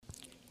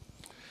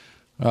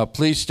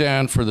Please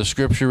stand for the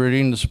scripture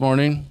reading this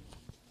morning.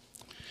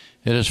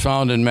 It is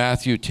found in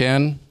Matthew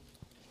 10,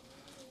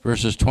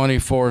 verses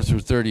 24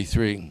 through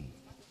 33.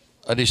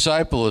 A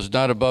disciple is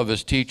not above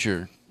his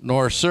teacher,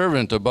 nor a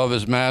servant above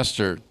his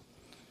master.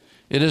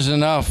 It is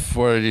enough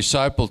for a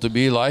disciple to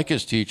be like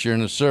his teacher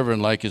and a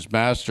servant like his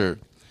master.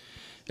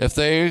 If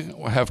they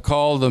have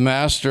called the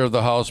master of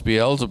the house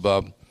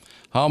Beelzebub,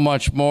 how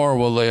much more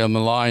will they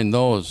malign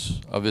those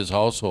of his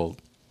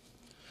household?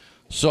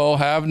 So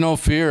have no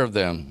fear of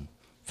them.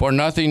 For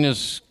nothing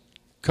is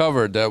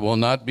covered that will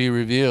not be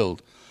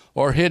revealed,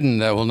 or hidden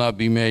that will not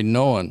be made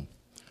known.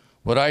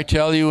 What I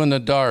tell you in the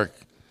dark,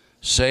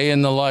 say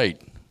in the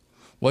light.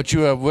 What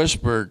you hear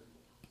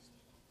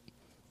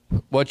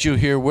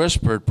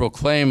whispered,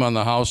 proclaim on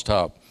the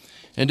housetop.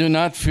 And do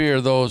not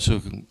fear those who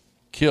can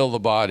kill the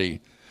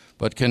body,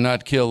 but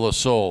cannot kill the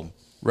soul.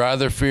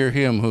 Rather fear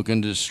him who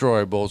can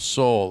destroy both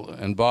soul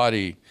and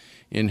body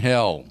in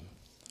hell.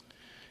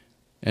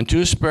 And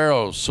 2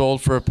 sparrows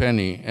sold for a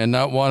penny, and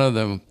not one of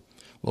them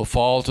will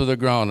fall to the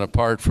ground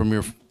apart from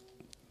your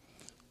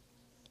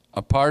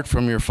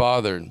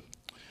Father.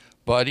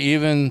 But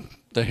even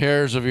the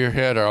hairs of your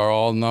head are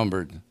all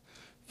numbered.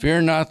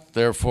 Fear not,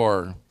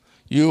 therefore,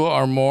 you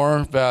are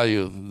more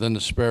valuable than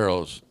the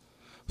sparrows.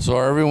 So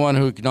everyone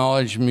who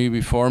acknowledges me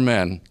before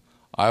men,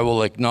 I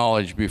will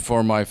acknowledge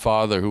before my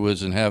Father who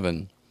is in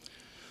heaven.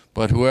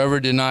 But whoever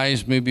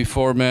denies me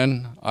before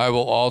men, I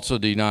will also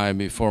deny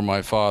before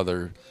my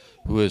Father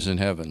who is in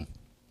heaven.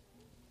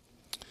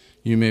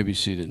 You may be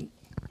seated.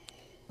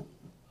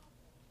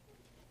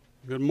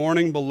 Good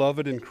morning,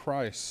 beloved in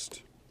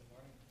Christ.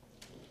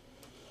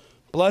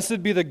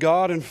 Blessed be the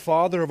God and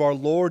Father of our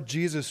Lord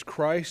Jesus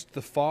Christ,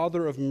 the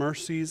Father of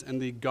mercies and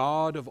the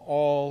God of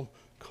all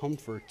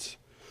comfort.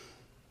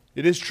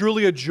 It is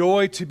truly a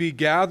joy to be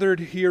gathered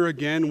here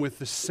again with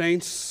the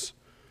saints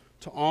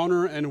to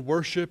honor and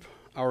worship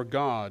our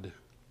God.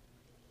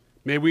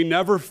 May we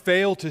never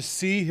fail to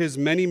see his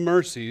many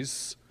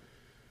mercies,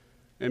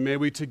 and may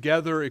we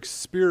together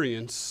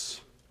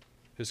experience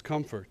his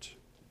comfort.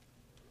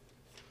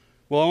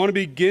 Well, I want to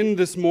begin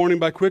this morning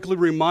by quickly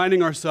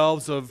reminding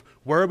ourselves of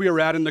where we are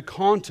at in the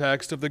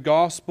context of the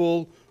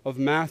Gospel of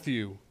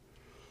Matthew.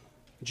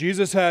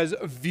 Jesus has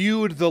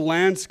viewed the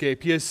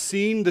landscape. He has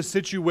seen the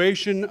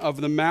situation of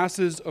the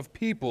masses of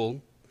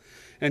people,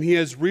 and he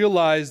has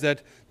realized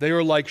that they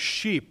are like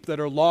sheep that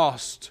are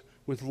lost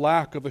with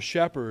lack of a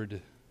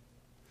shepherd.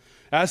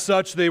 As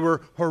such, they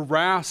were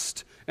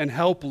harassed and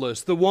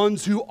helpless. The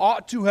ones who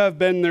ought to have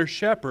been their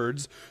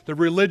shepherds, the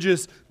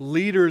religious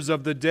leaders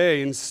of the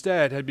day,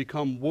 instead had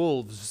become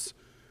wolves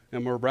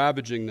and were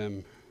ravaging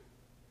them.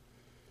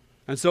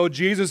 And so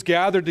Jesus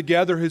gathered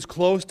together his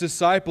close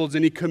disciples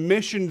and he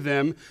commissioned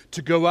them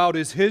to go out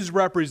as his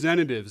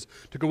representatives,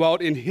 to go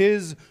out in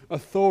his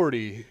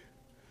authority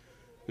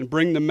and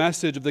bring the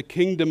message of the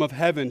kingdom of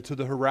heaven to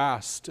the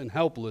harassed and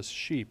helpless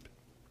sheep.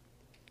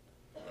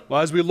 Well,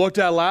 as we looked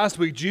at last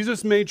week,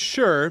 Jesus made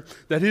sure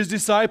that his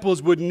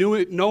disciples would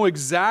know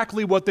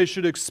exactly what they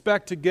should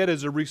expect to get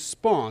as a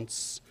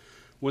response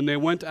when they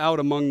went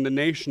out among the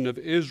nation of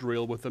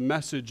Israel with the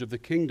message of the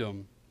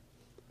kingdom.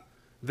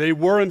 They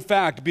were, in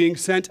fact, being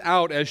sent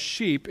out as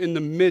sheep in the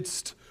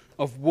midst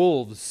of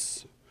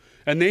wolves,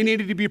 and they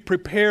needed to be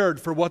prepared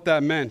for what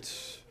that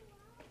meant.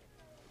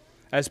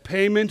 As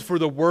payment for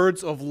the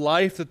words of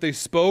life that they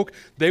spoke,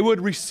 they would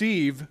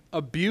receive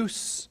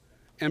abuse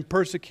and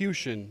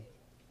persecution.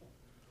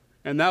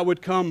 And that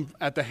would come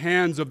at the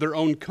hands of their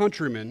own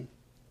countrymen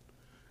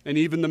and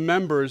even the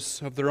members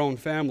of their own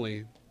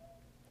family.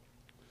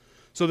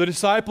 So the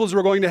disciples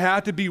were going to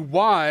have to be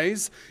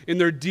wise in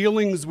their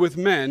dealings with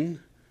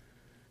men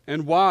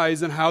and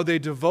wise in how they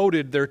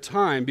devoted their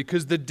time,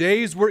 because the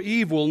days were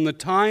evil and the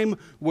time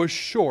was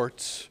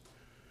short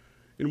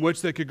in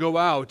which they could go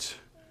out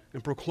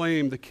and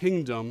proclaim the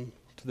kingdom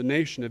to the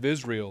nation of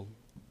Israel.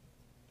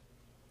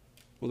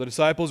 Well, the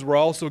disciples were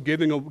also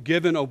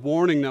given a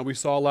warning that we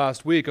saw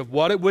last week of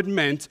what it would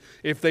meant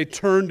if they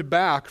turned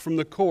back from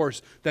the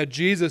course that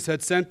Jesus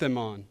had sent them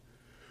on.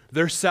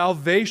 Their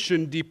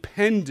salvation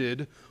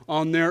depended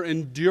on their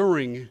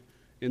enduring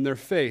in their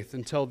faith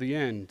until the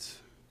end.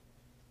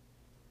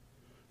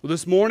 Well,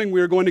 this morning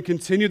we are going to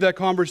continue that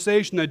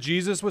conversation that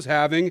Jesus was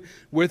having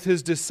with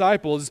his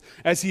disciples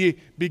as he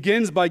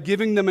begins by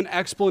giving them an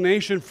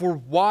explanation for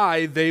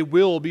why they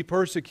will be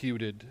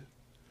persecuted.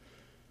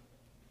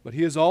 But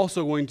he is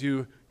also going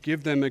to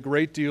give them a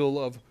great deal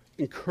of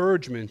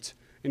encouragement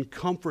and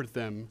comfort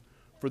them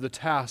for the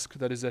task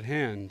that is at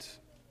hand.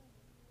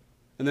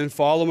 And then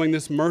following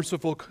this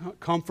merciful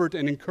comfort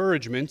and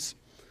encouragement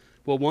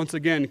will once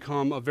again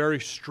come a very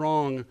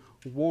strong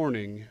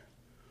warning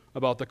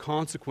about the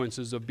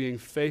consequences of being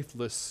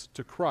faithless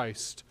to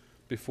Christ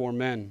before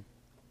men.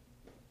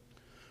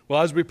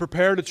 Well, as we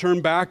prepare to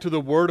turn back to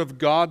the Word of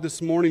God this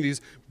morning,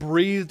 these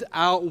breathed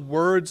out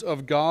words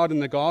of God in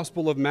the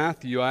Gospel of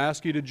Matthew, I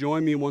ask you to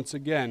join me once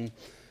again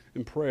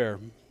in prayer.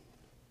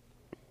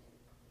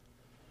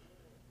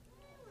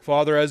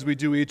 Father, as we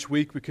do each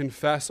week, we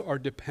confess our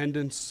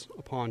dependence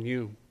upon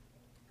you.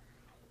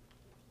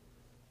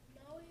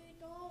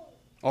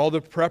 all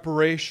the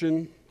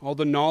preparation, all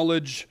the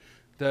knowledge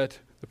that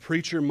the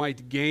preacher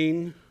might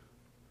gain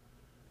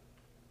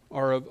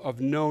are of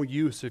no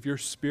use if your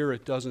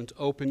spirit doesn't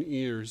open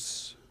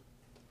ears,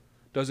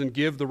 doesn't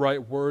give the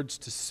right words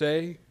to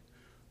say,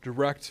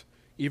 direct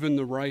even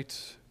the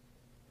right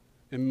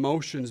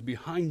emotions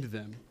behind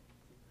them,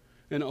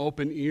 and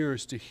open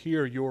ears to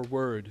hear your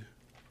word.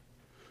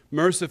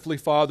 Mercifully,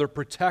 Father,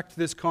 protect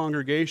this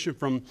congregation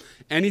from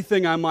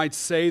anything I might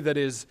say that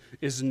is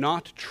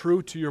not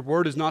true to your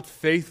word, is not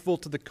faithful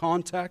to the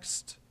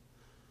context.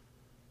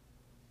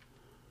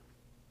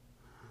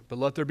 But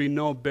let there be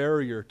no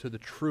barrier to the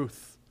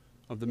truth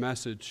of the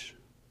message.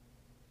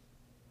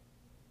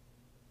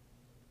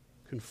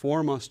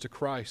 Conform us to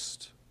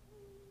Christ.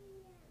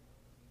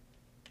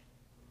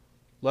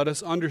 Let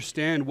us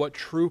understand what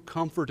true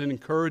comfort and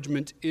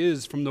encouragement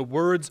is from the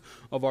words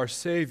of our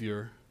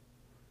Savior.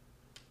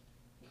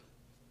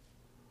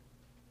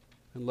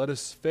 And let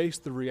us face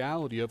the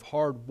reality of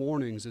hard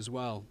warnings as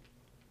well.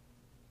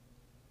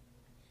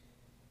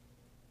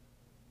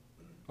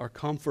 Our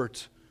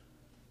comfort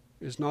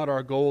is not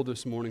our goal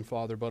this morning,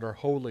 Father, but our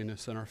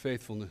holiness and our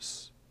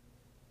faithfulness,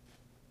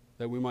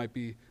 that we might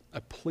be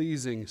a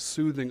pleasing,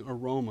 soothing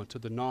aroma to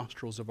the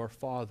nostrils of our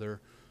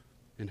Father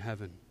in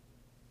heaven.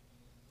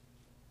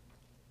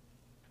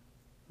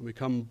 And we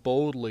come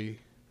boldly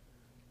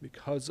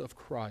because of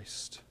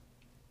Christ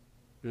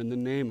and in the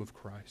name of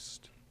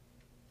Christ.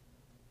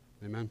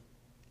 Amen.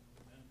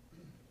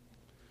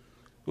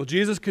 Well,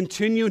 Jesus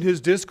continued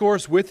his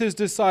discourse with his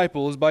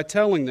disciples by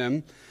telling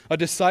them, a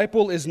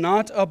disciple is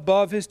not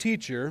above his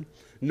teacher,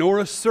 nor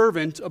a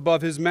servant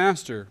above his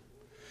master.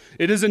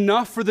 It is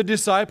enough for the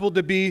disciple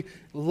to be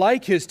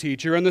like his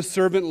teacher and the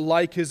servant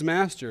like his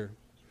master.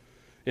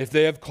 If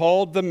they have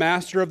called the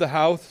master of the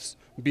house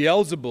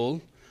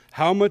Beelzebul,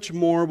 how much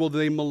more will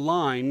they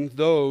malign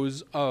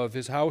those of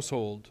his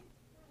household?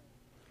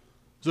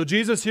 So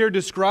Jesus here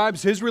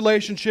describes his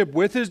relationship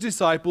with his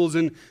disciples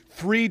in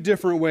three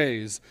different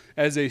ways: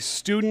 as a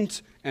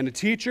student and a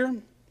teacher,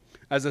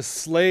 as a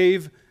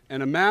slave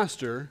and a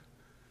master,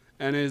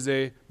 and as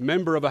a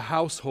member of a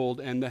household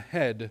and the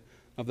head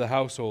of the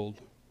household.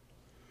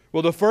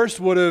 Well, the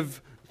first would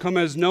have come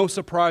as no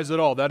surprise at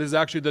all. That is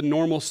actually the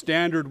normal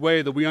standard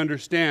way that we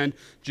understand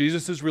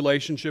Jesus'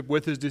 relationship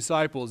with his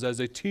disciples as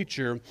a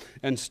teacher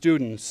and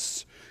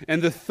students.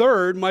 And the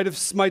third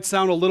might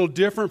sound a little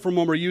different from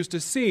what we're used to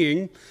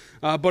seeing,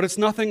 but it's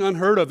nothing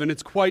unheard of, and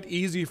it's quite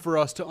easy for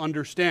us to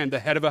understand, the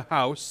head of a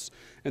house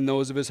and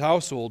those of his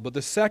household. But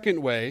the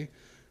second way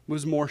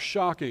was more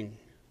shocking,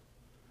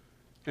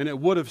 and it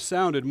would have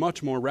sounded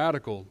much more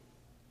radical.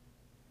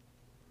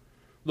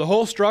 The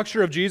whole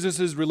structure of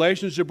Jesus'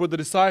 relationship with the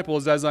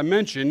disciples, as I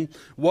mentioned,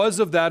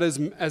 was of that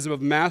as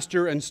of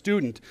master and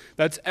student.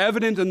 That's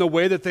evident in the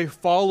way that they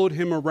followed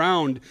him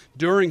around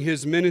during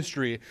his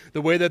ministry, the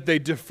way that they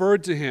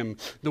deferred to him,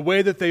 the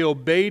way that they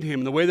obeyed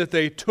him, the way that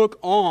they took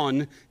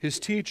on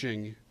his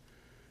teaching.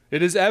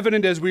 It is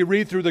evident as we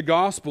read through the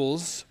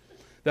Gospels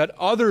that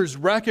others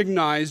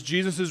recognize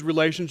Jesus'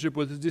 relationship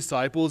with his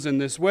disciples in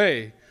this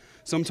way.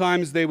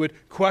 Sometimes they would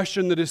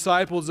question the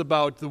disciples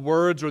about the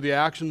words or the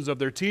actions of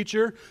their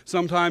teacher.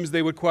 Sometimes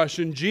they would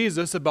question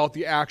Jesus about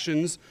the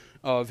actions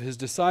of his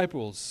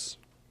disciples.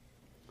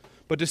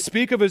 But to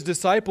speak of his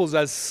disciples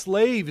as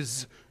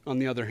slaves, on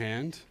the other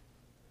hand,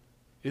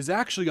 is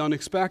actually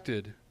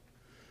unexpected.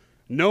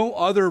 No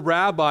other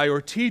rabbi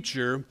or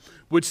teacher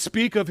would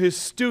speak of his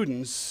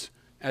students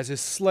as his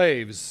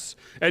slaves.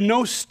 And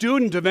no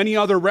student of any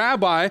other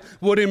rabbi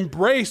would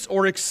embrace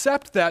or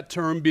accept that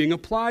term being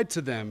applied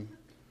to them.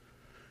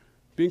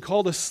 Being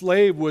called a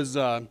slave was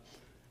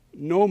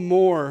no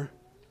more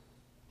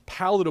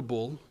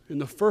palatable in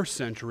the first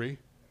century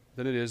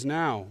than it is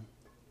now.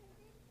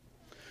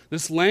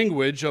 This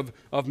language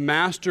of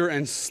master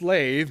and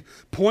slave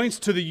points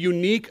to the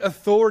unique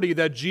authority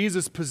that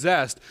Jesus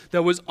possessed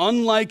that was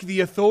unlike the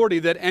authority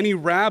that any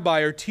rabbi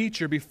or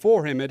teacher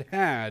before him had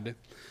had.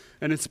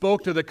 And it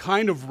spoke to the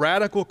kind of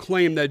radical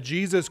claim that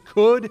Jesus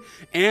could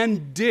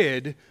and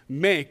did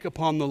make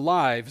upon the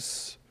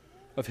lives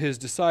of his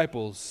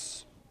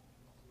disciples.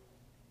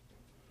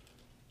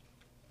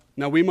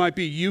 Now, we might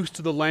be used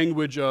to the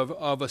language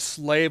of a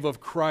slave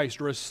of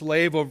Christ or a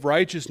slave of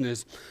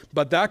righteousness,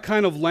 but that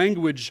kind of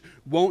language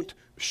won't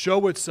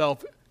show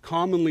itself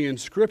commonly in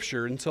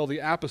Scripture until the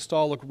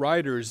apostolic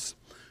writers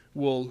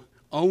will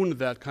own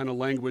that kind of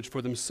language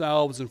for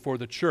themselves and for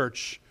the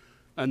church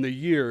in the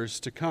years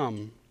to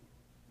come.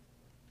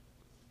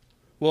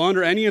 Well,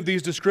 under any of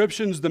these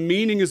descriptions, the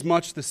meaning is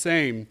much the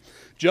same.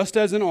 Just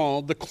as in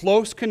all, the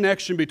close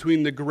connection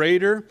between the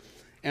greater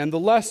and the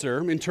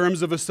lesser, in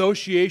terms of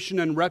association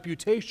and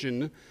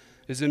reputation,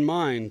 is in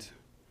mind.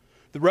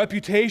 The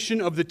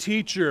reputation of the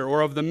teacher or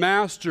of the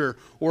master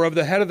or of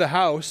the head of the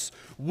house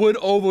would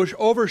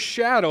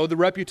overshadow the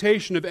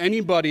reputation of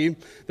anybody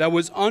that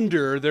was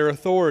under their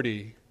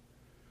authority.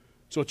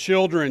 So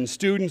children,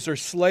 students, or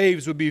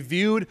slaves would be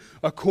viewed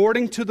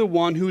according to the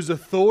one whose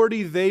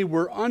authority they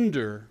were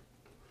under,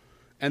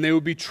 and they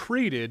would be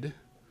treated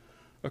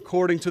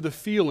according to the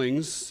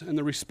feelings and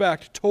the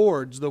respect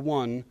towards the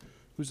one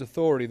whose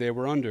authority they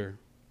were under.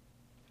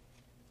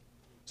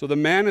 So the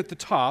man at the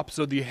top,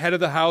 so the head of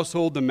the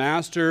household, the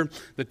master,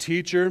 the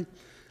teacher,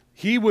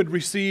 he would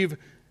receive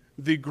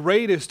the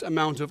greatest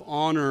amount of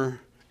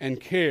honor and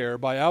care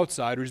by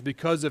outsiders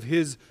because of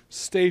his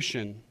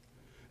station.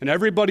 And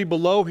everybody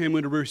below him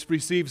would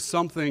receive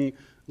something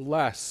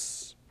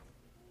less.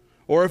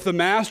 Or if the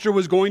master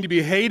was going to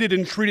be hated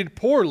and treated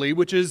poorly,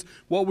 which is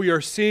what we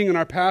are seeing in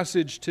our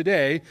passage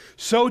today,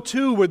 so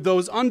too would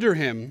those under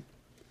him,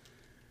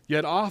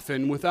 yet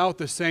often without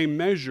the same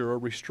measure or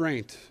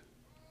restraint.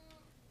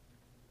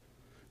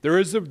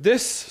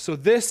 This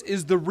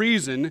is the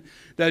reason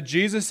that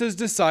Jesus'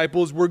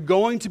 disciples were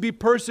going to be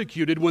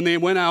persecuted when they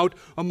went out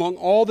among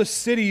all the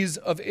cities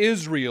of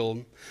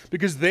Israel,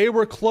 because they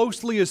were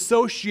closely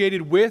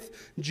associated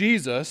with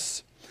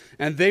Jesus,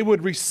 and they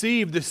would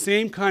receive the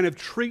same kind of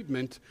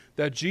treatment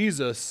that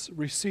Jesus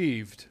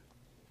received.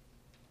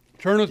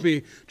 Turn with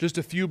me just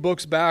a few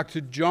books back to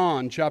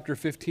John chapter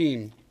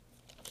 15.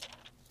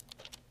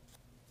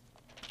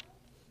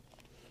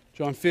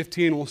 John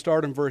 15, we'll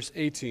start in verse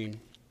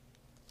 18.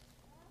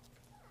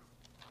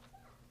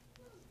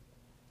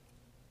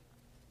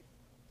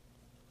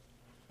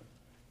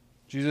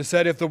 Jesus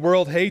said, "If the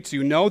world hates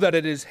you, know that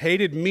it has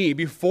hated me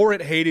before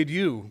it hated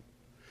you.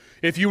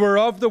 If you were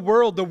of the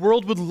world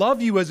would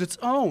love you as its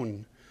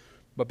own.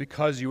 But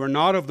because you are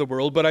not of the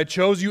world, but I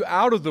chose you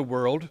out of the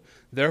world,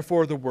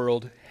 therefore the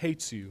world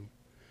hates you.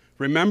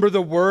 Remember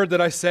the word that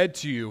I said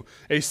to you,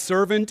 a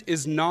servant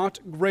is not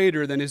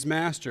greater than his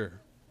master.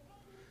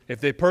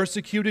 If they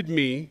persecuted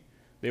me,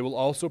 they will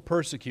also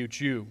persecute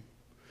you.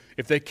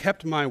 If they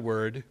kept my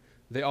word,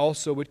 they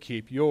also would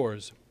keep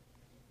yours.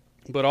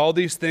 But all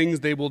these things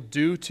they will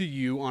do to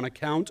you on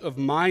account of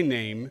my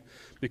name,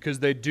 because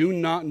they do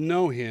not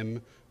know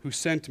him who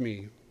sent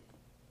me."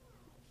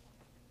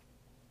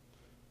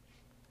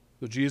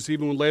 So Jesus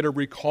even later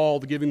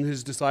recalled giving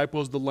his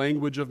disciples the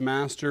language of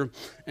master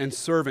and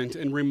servant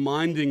and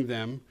reminding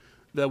them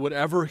that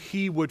whatever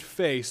he would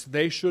face,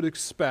 they should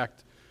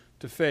expect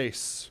to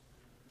face.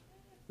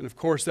 And of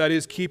course, that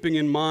is keeping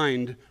in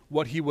mind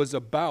what he was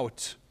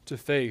about to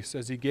face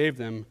as he gave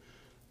them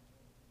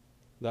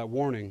that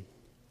warning.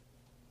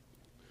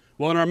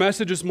 Well, in our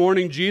message this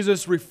morning,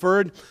 Jesus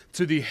referred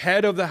to the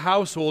head of the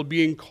household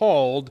being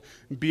called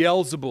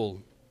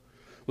Beelzebul.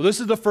 Well, this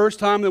is the first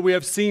time that we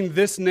have seen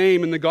this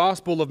name in the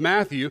Gospel of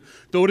Matthew,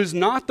 though it is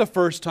not the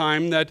first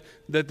time that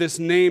this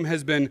name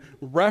has been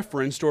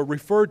referenced or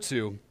referred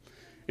to.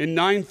 In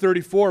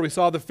 9:34, we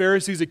saw the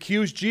Pharisees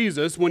accuse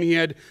Jesus when he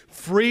had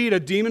freed a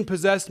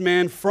demon-possessed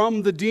man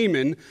from the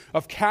demon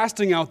of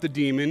casting out the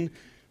demon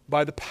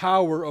by the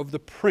power of the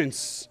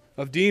prince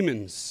of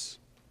demons.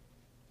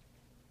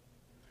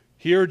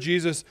 Here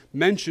Jesus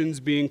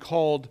mentions being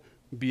called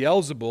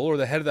Beelzebul, or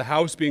the head of the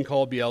house being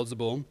called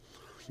Beelzebul.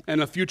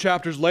 And a few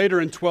chapters later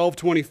in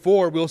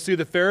 12:24, we'll see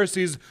the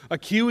Pharisees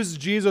accuse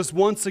Jesus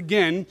once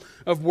again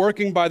of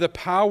working by the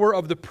power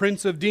of the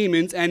prince of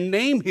demons and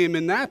name him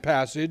in that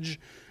passage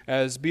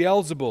as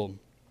Beelzebul.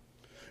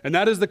 And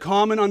that is the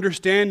common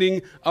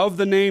understanding of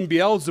the name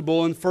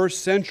Beelzebul in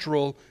first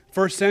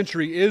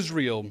century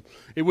Israel.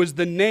 It was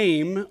the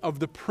name of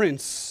the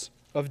prince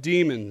of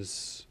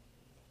demons.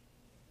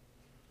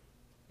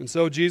 And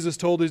so Jesus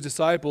told his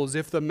disciples,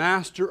 if the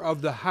master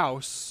of the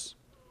house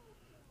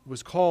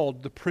was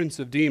called the prince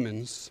of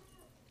demons,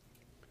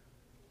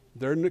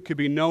 there could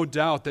be no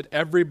doubt that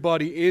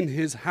everybody in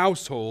his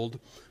household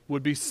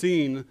would be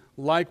seen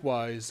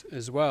likewise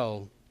as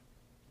well.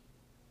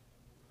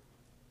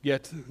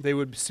 Yet they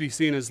would be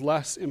seen as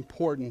less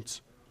important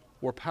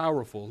or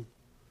powerful,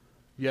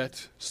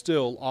 yet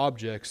still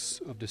objects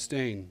of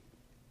disdain.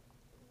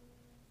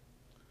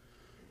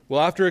 Well,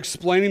 after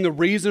explaining the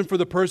reason for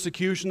the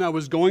persecution that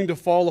was going to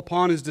fall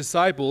upon his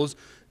disciples,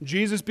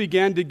 Jesus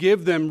began to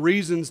give them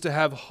reasons to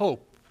have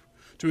hope,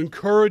 to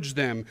encourage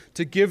them,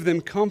 to give them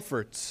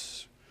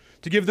comfort,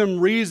 to give them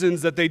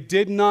reasons that they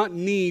did not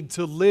need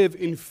to live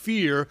in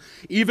fear,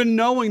 even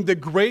knowing the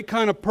great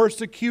kind of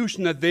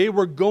persecution that they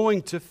were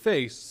going to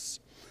face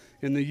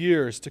in the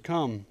years to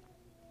come.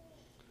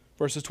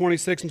 Verses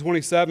 26 and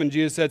 27,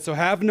 Jesus said, "So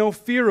have no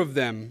fear of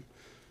them.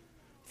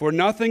 For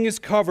nothing is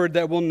covered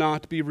that will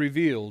not be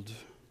revealed,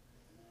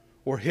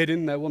 or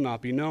hidden that will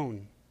not be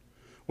known.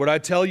 What I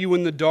tell you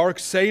in the dark,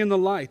 say in the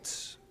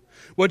light.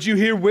 What you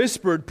hear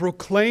whispered,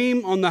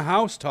 proclaim on the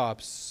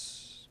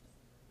housetops."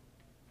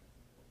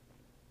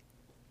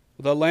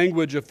 The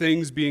language of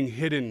things being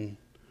hidden,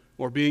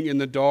 or being in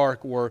the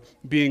dark, or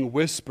being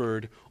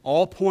whispered,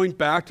 all point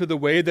back to the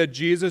way that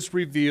Jesus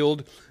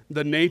revealed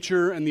the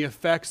nature and the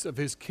effects of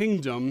his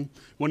kingdom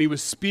when he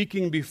was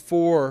speaking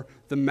before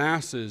the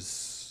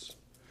masses.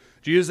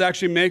 Jesus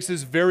actually makes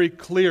this very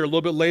clear a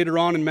little bit later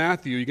on in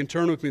Matthew. You can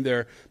turn with me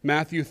there.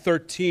 Matthew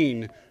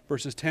 13,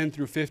 verses 10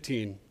 through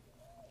 15.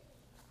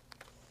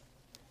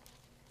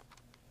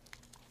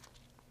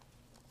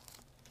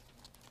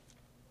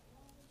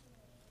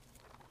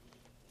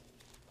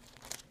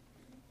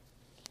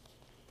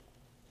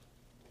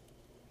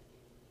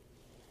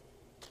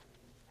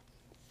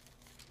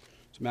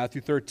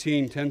 Matthew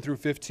 13, 10 through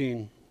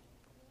 15.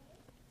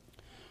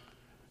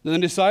 Then the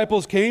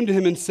disciples came to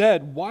him and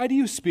said, "Why do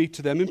you speak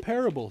to them in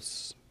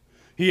parables?"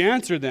 He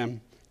answered them,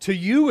 "To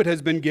you it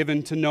has been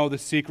given to know the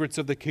secrets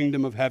of the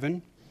kingdom of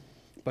heaven,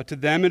 but to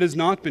them it has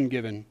not been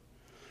given.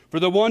 For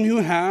the one who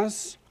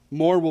has,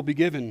 more will be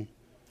given,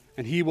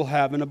 and he will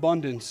have an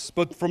abundance.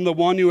 But from the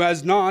one who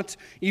has not,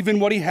 even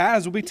what he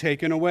has will be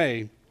taken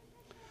away.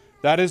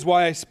 That is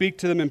why I speak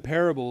to them in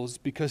parables,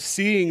 because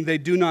seeing they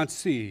do not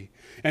see,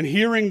 and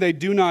hearing they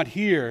do not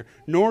hear,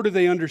 nor do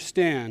they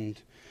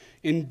understand.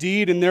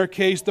 Indeed, in their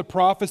case, the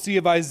prophecy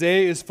of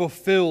Isaiah is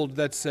fulfilled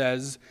that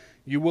says,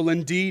 'You will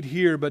indeed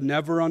hear, but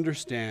never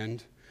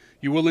understand.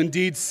 You will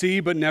indeed see,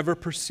 but never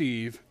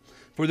perceive.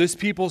 For this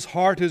people's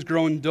heart has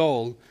grown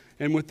dull,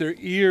 and with their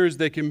ears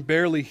they can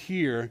barely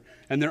hear,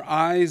 and their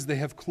eyes they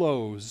have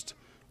closed,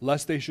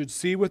 lest they should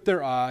see with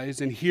their eyes,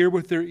 and hear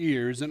with their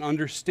ears, and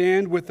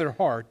understand with their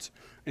heart,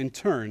 and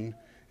turn,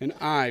 and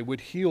I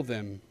would heal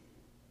them.'"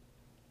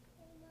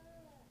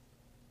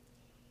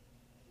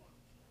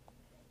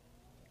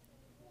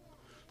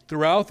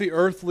 Throughout the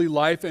earthly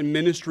life and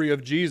ministry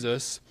of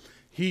Jesus,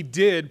 he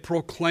did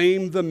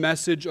proclaim the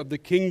message of the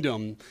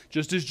kingdom.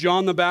 Just as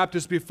John the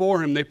Baptist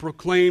before him, they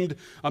proclaimed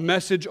a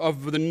message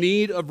of the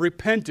need of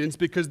repentance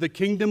because the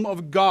kingdom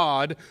of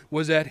God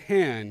was at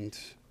hand.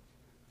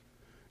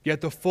 Yet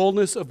the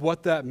fullness of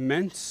what that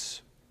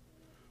meant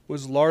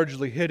was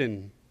largely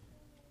hidden.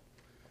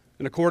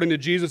 And according to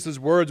Jesus'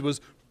 words,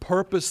 was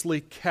purposely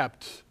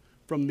kept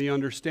from the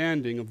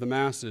understanding of the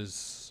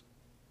masses.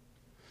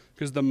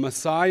 Because the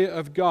Messiah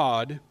of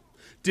God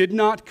did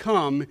not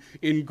come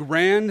in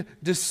grand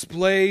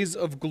displays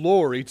of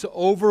glory to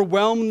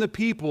overwhelm the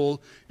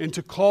people and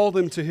to call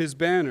them to his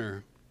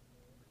banner.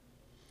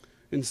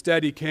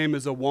 Instead, he came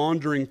as a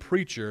wandering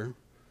preacher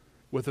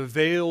with a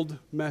veiled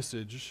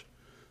message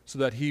so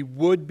that he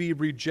would be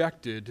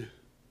rejected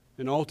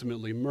and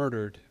ultimately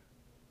murdered.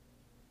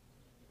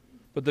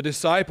 But the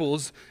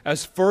disciples,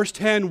 as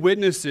first-hand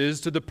witnesses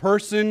to the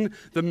person,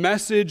 the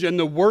message, and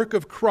the work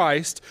of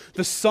Christ,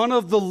 the Son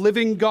of the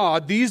living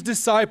God, these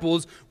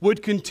disciples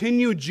would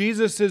continue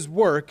Jesus'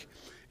 work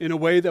in a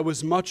way that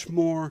was much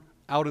more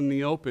out in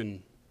the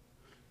open,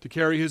 to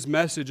carry his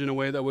message in a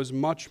way that was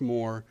much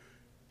more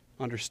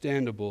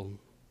understandable.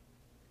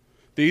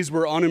 These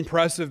were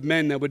unimpressive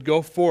men that would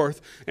go forth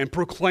and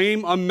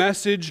proclaim a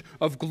message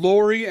of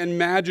glory and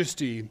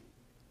majesty.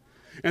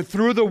 And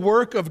through the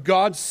work of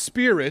God's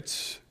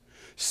Spirit,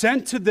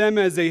 sent to them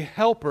as a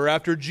helper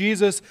after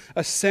Jesus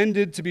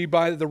ascended to be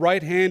by the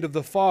right hand of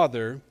the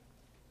Father,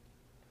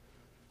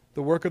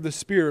 the work of the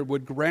Spirit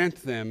would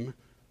grant them,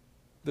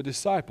 the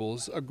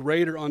disciples, a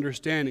greater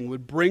understanding,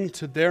 would bring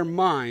to their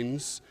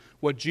minds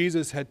what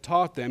Jesus had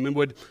taught them, and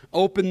would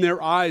open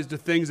their eyes to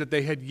things that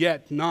they had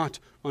yet not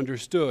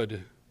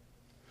understood.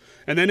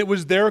 And then it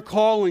was their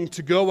calling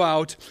to go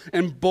out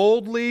and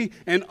boldly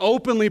and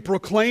openly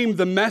proclaim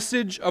the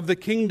message of the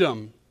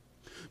kingdom.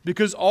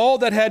 Because all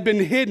that had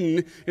been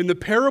hidden in the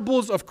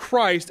parables of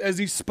Christ as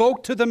he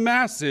spoke to the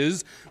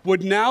masses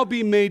would now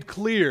be made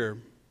clear.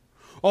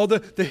 All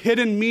the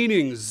hidden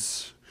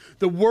meanings,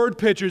 the word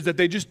pictures that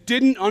they just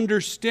didn't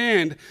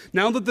understand,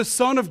 now that the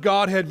Son of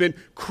God had been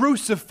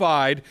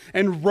crucified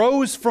and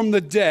rose from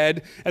the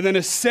dead and then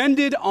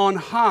ascended on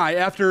high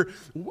after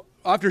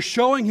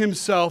showing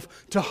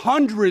himself to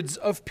hundreds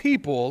of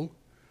people,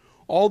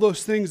 all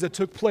those things that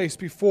took place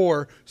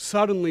before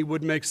suddenly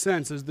would make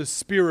sense as the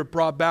Spirit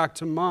brought back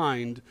to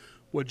mind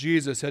what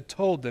Jesus had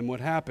told them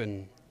would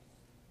happen.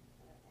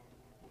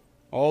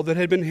 All that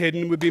had been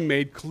hidden would be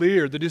made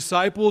clear. The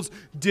disciples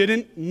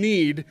didn't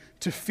need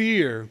to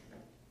fear.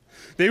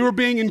 They were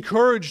being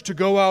encouraged to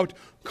go out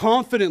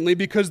confidently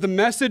because the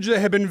message that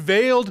had been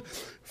veiled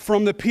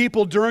from the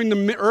people during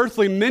the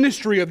earthly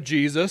ministry of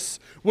Jesus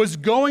was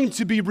going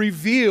to be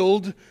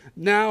revealed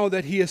now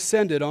that he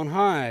ascended on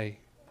high.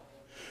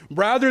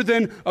 Rather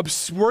than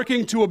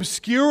working to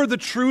obscure the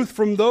truth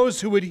from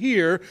those who would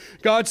hear,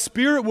 God's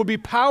Spirit would be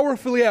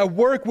powerfully at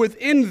work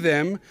within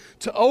them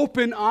to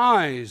open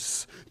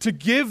eyes, to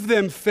give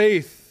them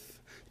faith,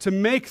 to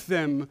make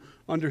them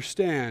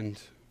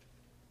understand.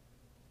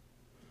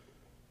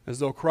 As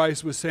though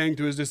Christ was saying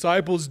to his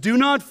disciples, "Do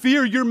not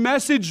fear, your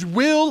message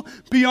will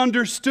be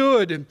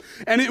understood,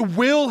 and it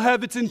will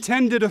have its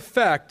intended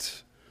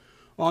effect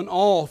on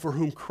all for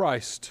whom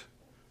Christ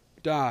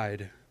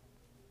died."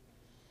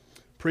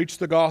 Preach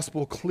the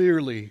gospel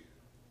clearly.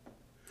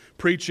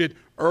 Preach it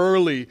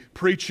early.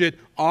 Preach it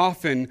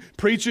often.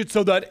 Preach it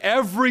so that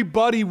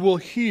everybody will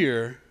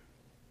hear,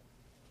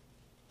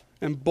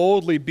 and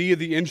boldly be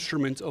the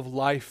instrument of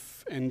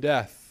life and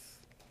death.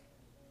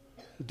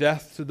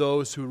 Death to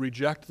those who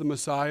reject the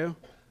Messiah,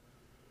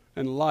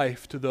 and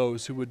life to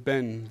those who would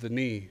bend the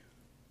knee.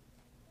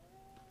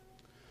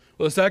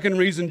 Well, the second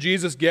reason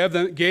Jesus gave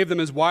them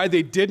is why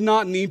they did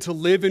not need to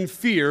live in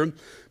fear,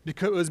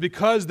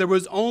 because there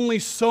was only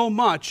so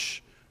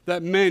much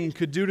that men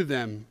could do to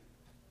them.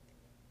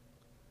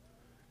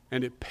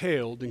 And it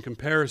paled in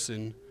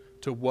comparison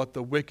to what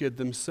the wicked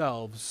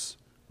themselves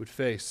would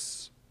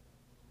face.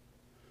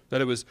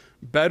 that it was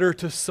better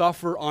to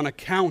suffer on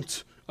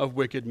account of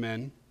wicked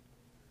men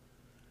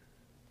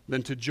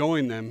than to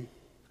join them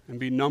and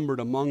be numbered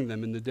among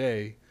them in the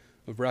day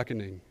of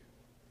reckoning.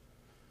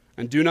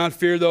 And do not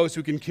fear those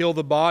who can kill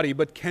the body,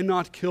 but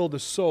cannot kill the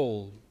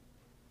soul.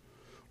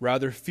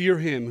 Rather, fear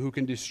him who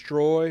can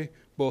destroy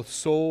both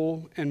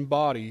soul and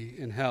body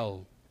in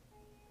hell.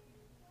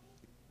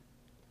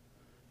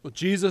 Well,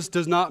 Jesus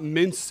does not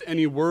mince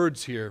any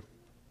words here.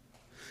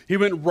 He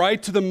went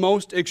right to the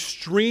most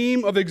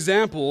extreme of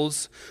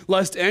examples,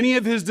 lest any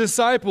of his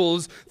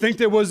disciples think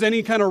there was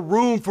any kind of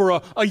room for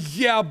a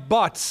yeah,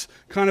 but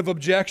kind of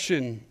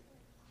objection.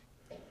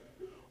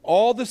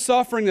 All the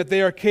suffering that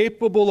they are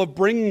capable of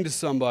bringing to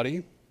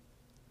somebody,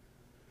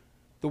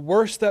 the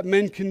worst that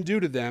men can do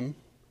to them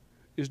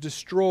is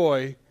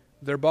destroy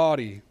their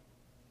body.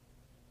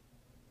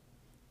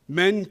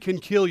 Men can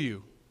kill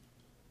you.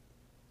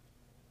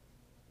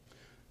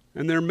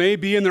 And there may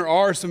be and there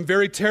are some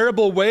very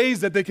terrible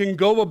ways that they can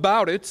go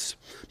about it,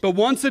 but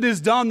once it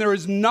is done, there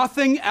is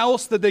nothing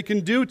else that they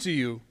can do to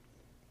you.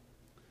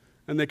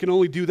 And they can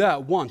only do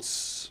that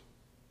once,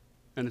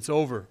 and it's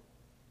over.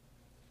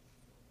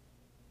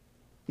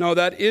 No,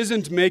 that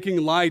isn't making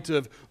light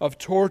of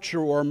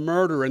torture or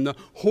murder and the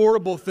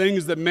horrible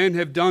things that men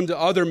have done to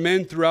other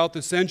men throughout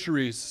the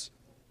centuries.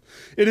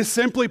 It is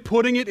simply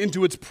putting it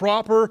into its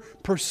proper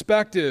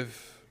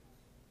perspective.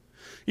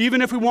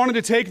 Even if we wanted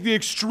to take the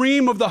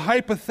extreme of the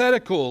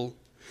hypothetical,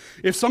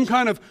 if some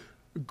kind of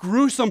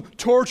gruesome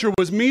torture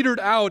was metered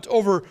out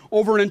over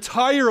an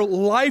entire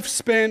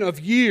lifespan of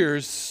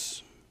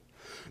years,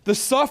 the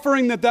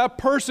suffering that that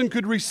person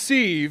could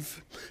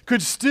receive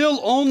could still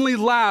only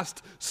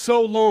last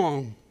so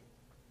long.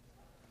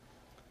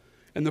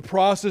 And the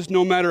process,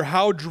 no matter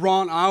how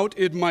drawn out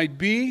it might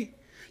be,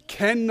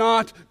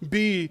 cannot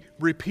be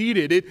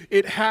repeated.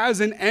 It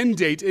has an end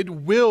date. It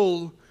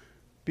will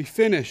be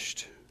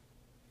finished.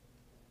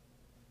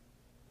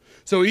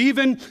 So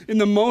even in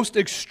the most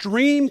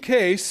extreme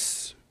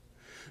case,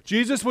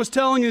 Jesus was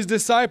telling his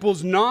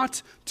disciples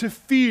not to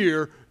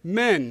fear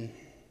men,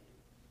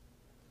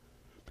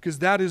 because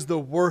that is the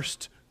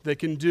worst they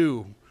can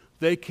do.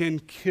 They can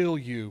kill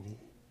you.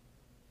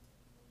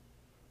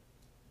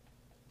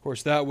 Of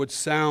course, that would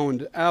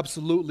sound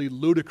absolutely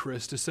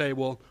ludicrous to say,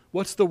 well,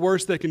 what's the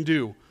worst they can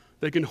do?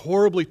 They can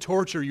horribly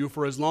torture you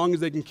for as long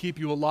as they can keep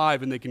you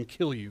alive, and they can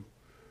kill you.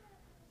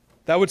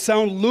 That would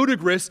sound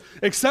ludicrous,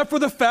 except for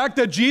the fact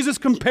that Jesus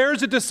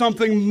compares it to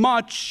something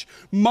much,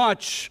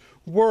 much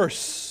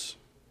worse.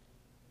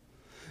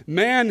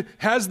 Man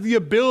has the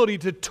ability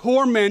to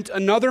torment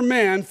another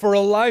man for a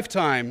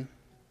lifetime,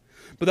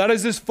 but that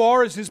is as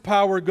far as his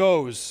power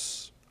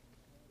goes.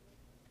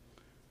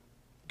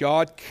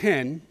 God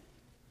can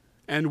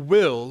and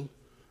will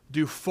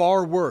do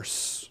far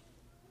worse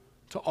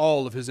to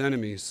all of his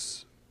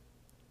enemies.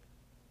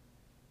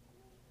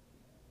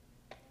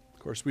 Of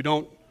course, we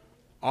don't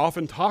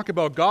often talk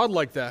about God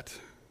like that,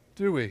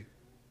 do we?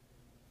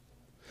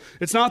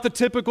 It's not the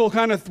typical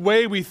kind of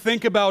way we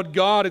think about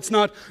God. It's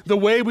not the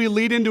way we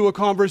lead into a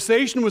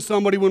conversation with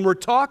somebody when we're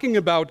talking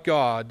about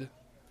God.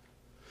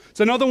 It's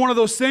another one of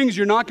those things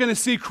you're not going to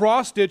see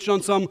cross-stitched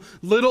on some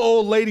little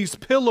old lady's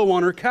pillow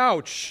on her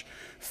couch.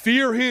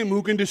 Fear him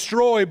who can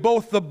destroy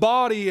both the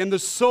body and the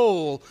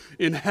soul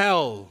in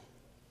hell.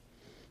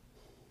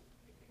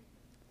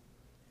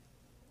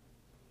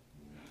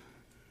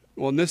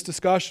 Well, in this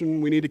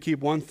discussion, we need to keep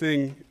one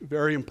thing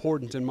very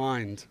important in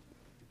mind.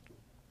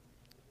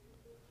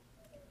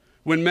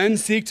 When men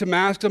seek to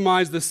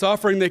maximize the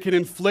suffering they can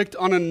inflict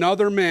on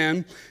another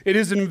man, it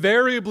is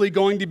invariably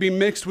going to be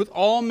mixed with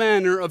all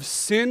manner of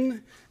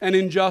sin and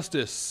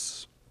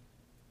injustice.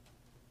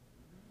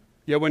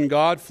 Yet when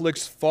God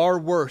inflicts far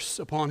worse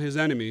upon his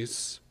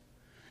enemies,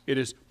 it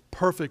is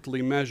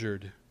perfectly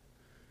measured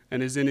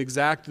and is in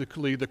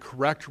exactly the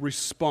correct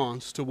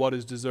response to what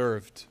is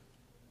deserved.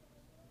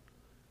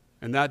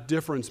 And that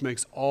difference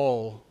makes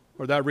all,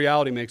 or that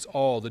reality makes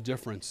all the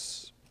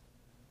difference.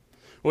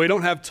 Well, we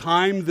don't have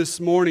time this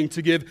morning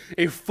to give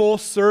a full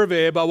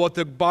survey about what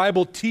the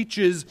Bible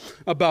teaches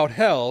about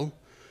hell,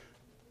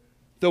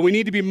 though we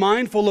need to be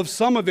mindful of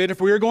some of it if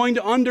we are going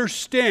to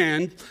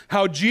understand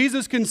how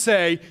Jesus can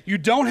say, you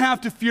don't have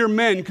to fear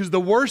men because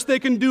the worst they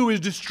can do is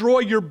destroy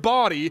your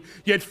body,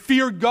 yet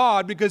fear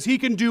God because he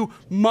can do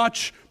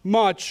much,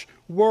 much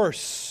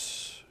worse.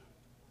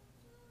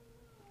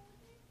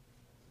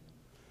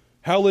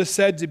 Hell is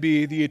said to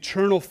be the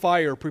eternal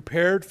fire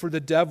prepared for the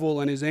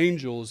devil and his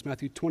angels,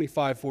 Matthew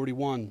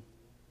 25:41.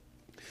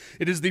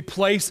 It is the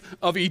place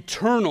of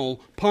eternal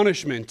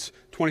punishment,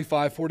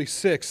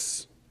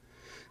 25:46.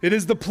 It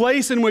is the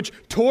place in which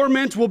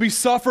torment will be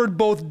suffered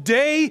both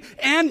day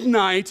and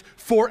night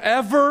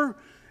forever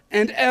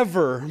and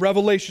ever,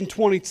 Revelation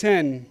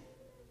 20:10.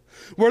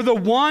 Where the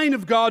wine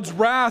of God's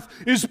wrath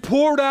is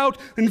poured out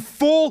in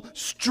full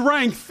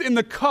strength in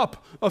the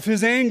cup of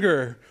his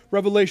anger,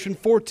 Revelation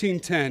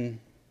 14:10.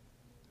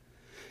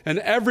 And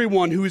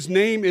everyone whose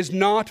name is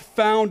not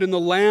found in the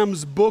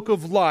Lamb's book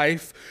of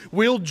life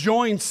will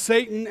join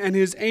Satan and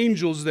his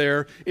angels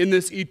there in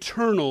this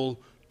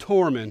eternal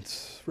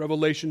torment,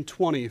 Revelation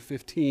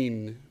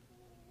 20:15.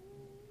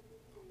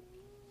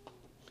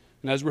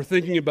 And as we're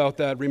thinking about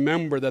that,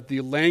 remember that the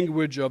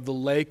language of the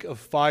lake of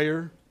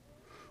fire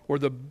or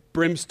the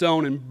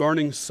brimstone and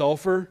burning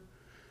sulfur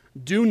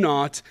do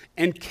not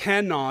and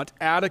cannot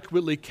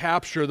adequately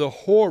capture the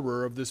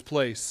horror of this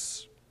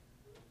place.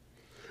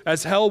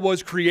 As hell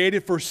was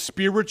created for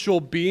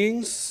spiritual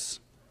beings,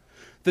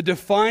 the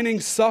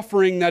defining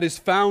suffering that is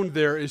found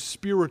there is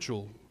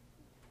spiritual.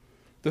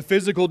 The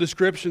physical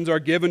descriptions are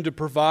given to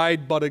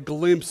provide but a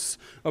glimpse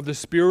of the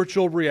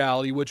spiritual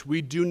reality which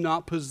we do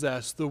not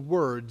possess the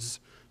words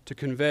to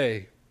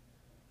convey.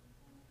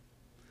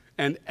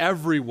 And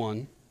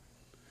everyone,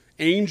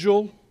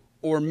 angel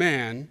or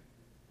man,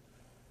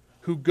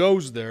 who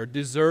goes there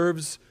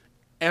deserves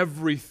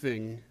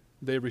everything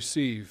they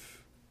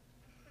receive.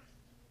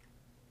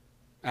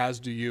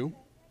 As do you,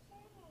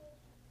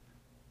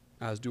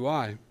 as do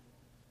I.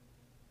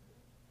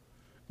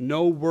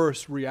 No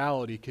worse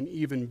reality can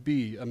even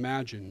be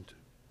imagined.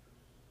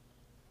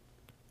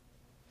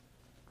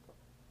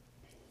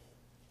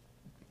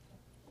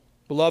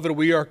 Beloved,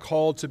 we are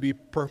called to be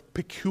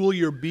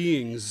peculiar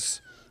beings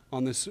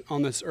on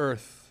this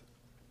earth.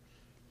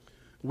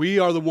 We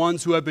are the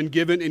ones who have been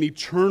given an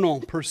eternal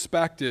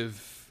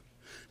perspective.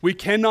 We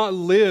cannot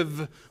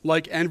live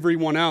like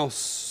everyone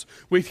else.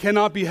 We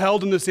cannot be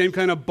held in the same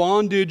kind of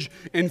bondage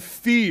and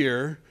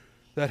fear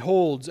that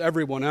holds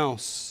everyone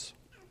else.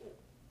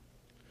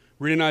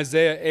 Reading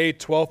Isaiah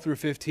 8:12 through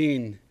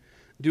 15.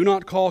 Do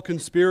not call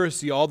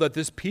conspiracy all that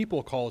this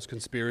people calls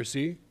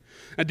conspiracy,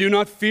 and do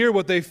not fear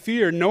what they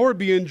fear, nor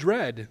be in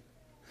dread.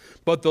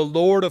 But the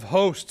Lord of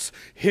hosts,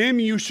 him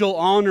you shall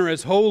honor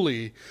as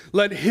holy.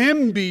 Let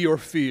him be your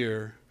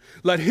fear.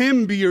 Let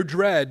him be your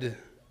dread.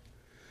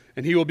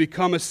 And he will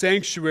become a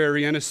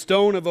sanctuary and a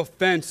stone of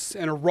offense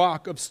and a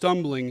rock of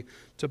stumbling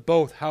to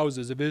both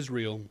houses of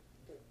Israel.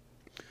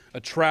 A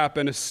trap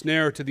and a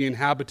snare to the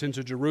inhabitants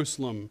of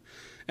Jerusalem,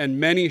 and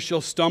many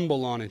shall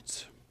stumble on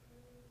it.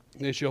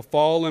 They shall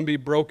fall and be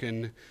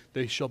broken.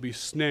 They shall be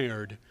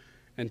snared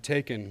and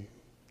taken.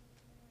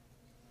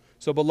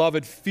 So,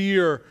 beloved,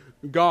 fear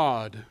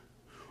God.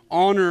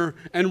 Honor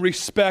and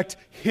respect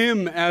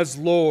him as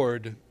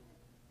Lord.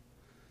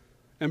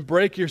 And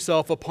break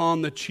yourself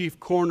upon the chief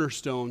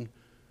cornerstone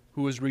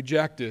who is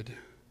rejected,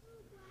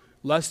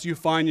 lest you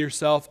find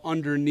yourself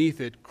underneath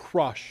it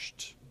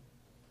crushed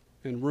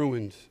and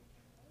ruined.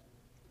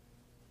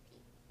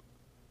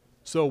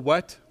 So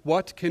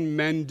what can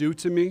men do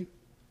to me?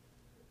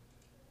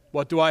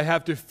 What do I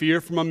have to fear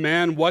from a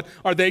man? What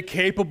are they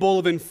capable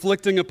of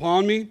inflicting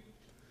upon me?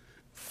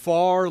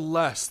 Far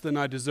less than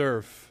I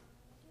deserve.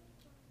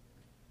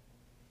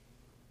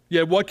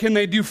 Yet what can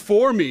they do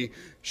for me?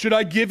 Should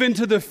I give in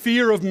to the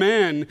fear of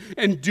man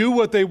and do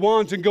what they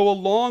want and go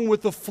along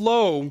with the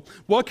flow?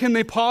 What can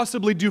they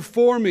possibly do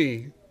for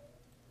me?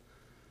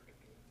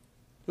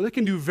 Well, they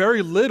can do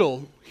very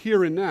little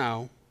here and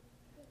now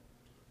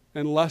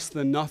and less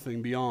than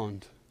nothing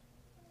beyond.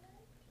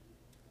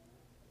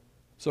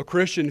 So,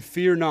 Christian,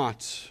 fear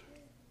not,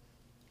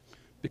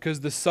 because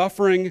the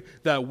suffering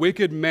that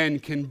wicked men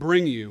can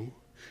bring you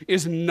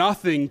is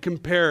nothing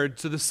compared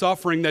to the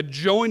suffering that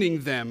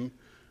joining them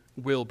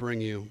will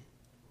bring you.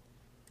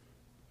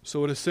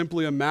 So it is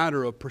simply a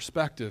matter of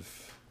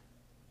perspective.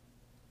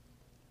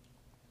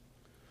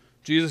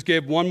 Jesus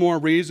gave one more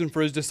reason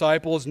for his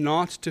disciples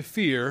not to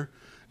fear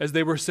as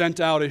they were sent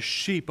out as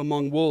sheep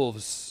among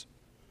wolves.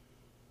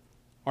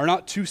 Are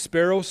not 2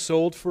 sparrows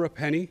sold for a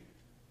penny?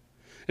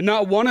 And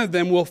not one of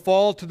them will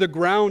fall to the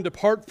ground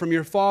apart from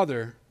your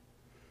Father.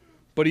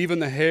 But even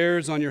the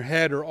hairs on your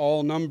head are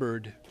all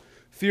numbered.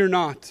 Fear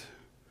not,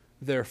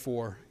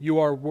 therefore. You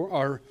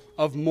are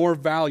of more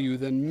value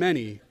than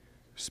many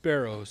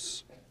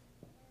sparrows.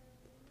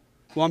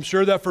 Well, I'm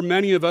sure that for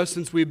many of us,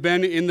 since we've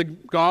been in the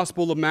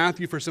Gospel of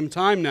Matthew for some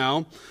time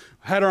now,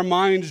 had our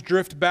minds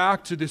drift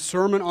back to the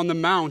Sermon on the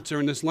Mount,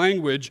 or in this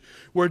language,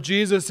 where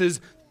Jesus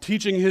is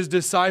teaching his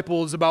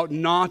disciples about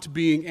not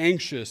being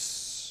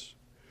anxious.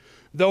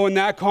 Though in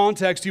that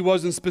context he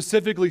wasn't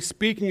specifically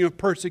speaking of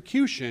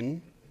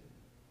persecution,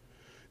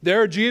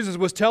 there Jesus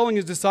was telling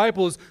his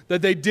disciples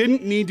that they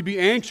didn't need to be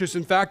anxious.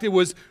 In fact, it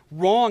was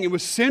wrong, it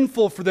was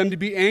sinful for them to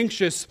be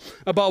anxious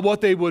about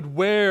what they would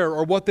wear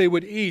or what they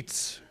would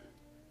eat.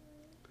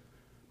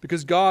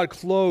 Because God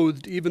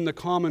clothed even the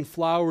common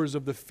flowers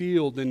of the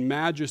field in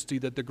majesty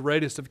that the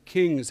greatest of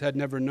kings had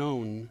never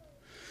known.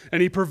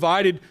 And he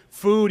provided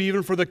food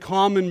even for the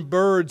common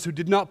birds who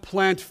did not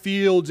plant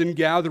fields and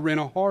gather in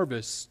a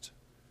harvest.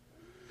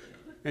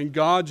 And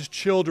God's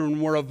children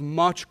were of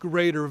much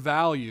greater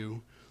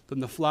value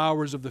than the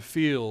flowers of the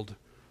field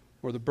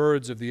or the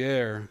birds of the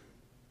air.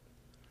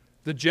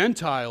 The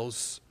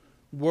Gentiles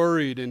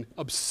worried and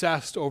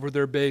obsessed over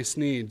their base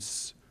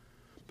needs.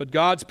 But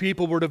God's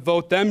people were to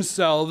devote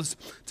themselves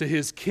to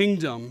his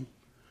kingdom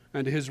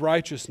and to his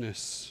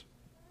righteousness.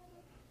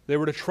 They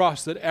were to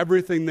trust that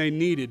everything they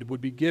needed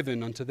would be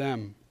given unto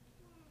them.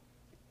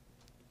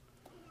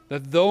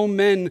 That though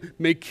men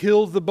may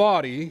kill the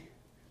body,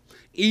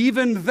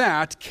 Even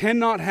that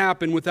cannot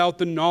happen without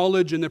the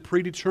knowledge and the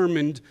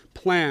predetermined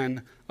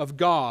plan of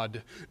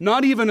God.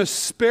 Not even a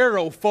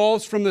sparrow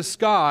falls from the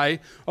sky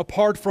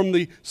apart from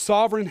the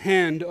sovereign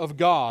hand of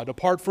God,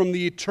 apart from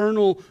the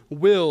eternal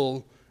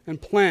will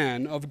and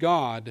plan of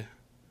God.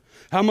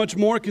 How much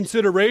more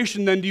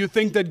consideration then do you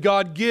think that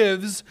God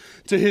gives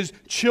to his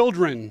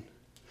children?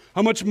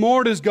 How much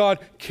more does God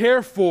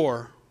care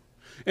for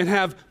and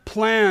have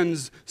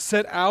plans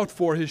set out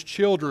for his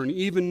children,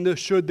 even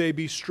should they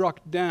be struck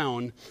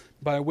down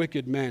by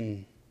wicked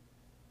men?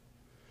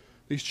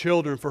 These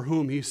children for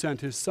whom he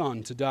sent his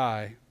Son to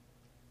die.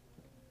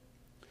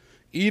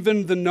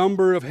 Even the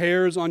number of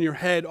hairs on your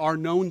head are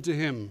known to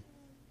him,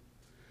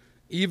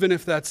 even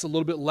if that's a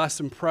little bit less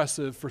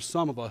impressive for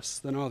some of us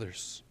than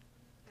others.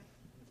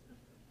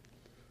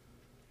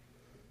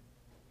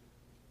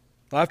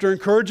 After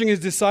encouraging his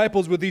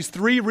disciples with these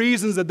 3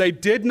 reasons that they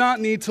did not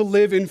need to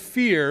live in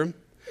fear,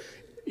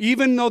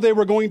 even though they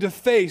were going to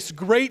face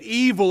great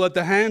evil at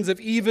the hands of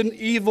even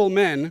evil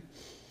men,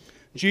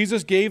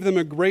 Jesus gave them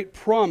a great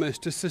promise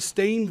to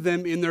sustain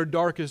them in their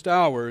darkest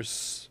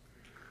hours,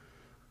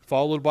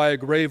 followed by a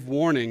grave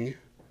warning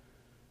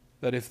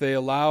that if they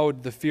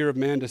allowed the fear of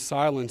man to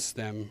silence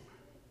them,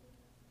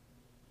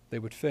 they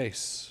would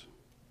face.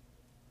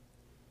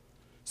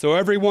 So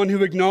everyone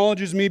who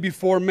acknowledges me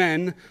before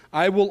men,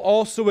 I will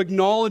also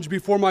acknowledge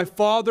before my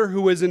Father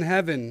who is in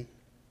heaven.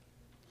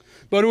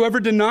 But whoever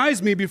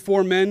denies me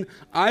before men,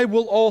 I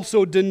will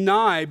also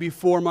deny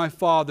before my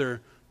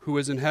Father who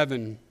is in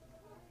heaven.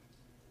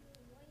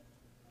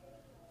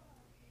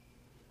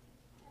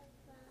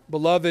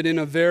 Beloved, in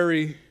a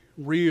very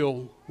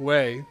real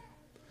way,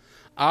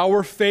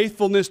 our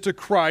faithfulness to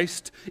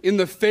Christ in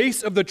the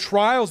face of the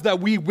trials that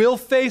we will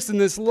face in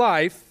this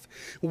life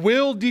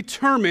will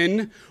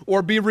determine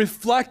or be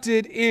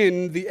reflected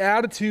in the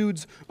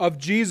attitudes of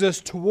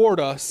Jesus toward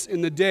us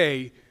in the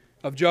day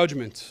of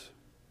judgment.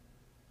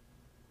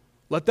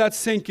 Let that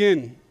sink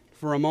in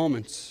for a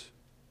moment.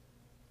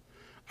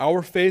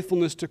 Our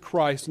faithfulness to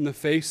Christ in the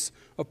face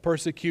of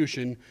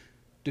persecution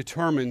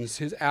determines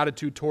his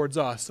attitude towards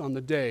us on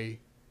the day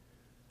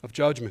of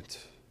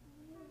judgment.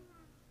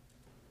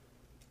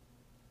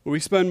 We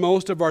spend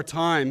most of our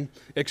time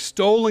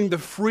extolling the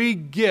free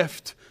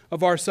gift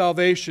of our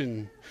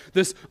salvation,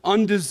 this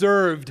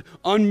undeserved,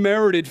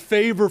 unmerited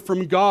favor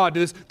from God,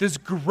 this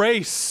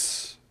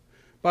grace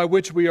by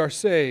which we are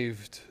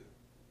saved.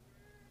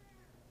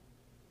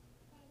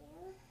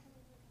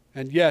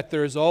 And yet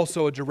there is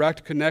also a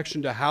direct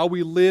connection to how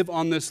we live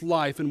on this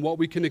life and what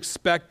we can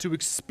expect to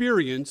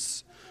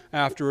experience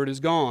after it is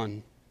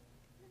gone.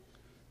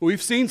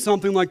 We've seen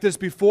something like this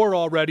before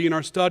already in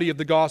our study of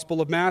the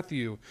Gospel of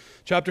Matthew,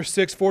 chapter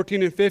 6,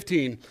 14 and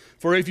 15.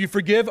 For if you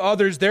forgive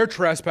others their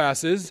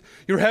trespasses,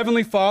 your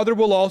heavenly Father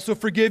will also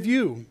forgive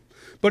you.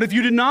 But if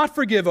you do not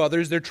forgive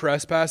others their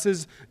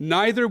trespasses,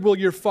 neither will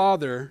your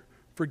Father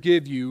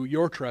forgive you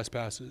your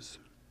trespasses.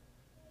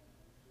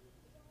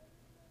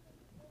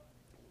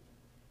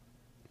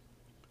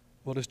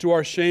 Well, it is to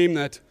our shame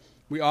that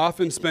we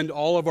often spend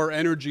all of our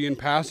energy in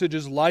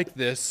passages like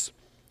this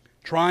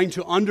trying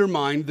to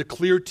undermine the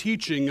clear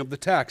teaching of the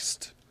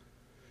text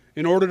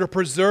in order to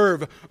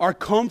preserve our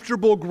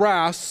comfortable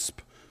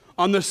grasp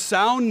on the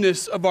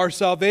soundness of our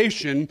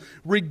salvation,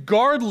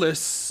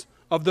 regardless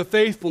of the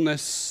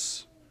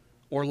faithfulness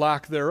or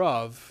lack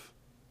thereof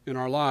in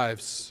our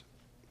lives.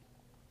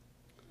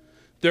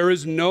 There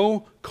is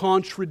no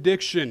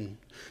contradiction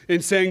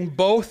in saying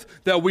both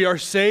that we are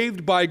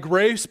saved by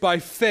grace, by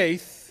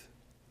faith,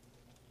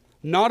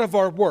 not of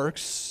our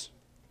works,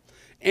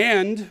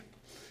 and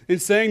in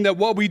saying that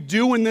what we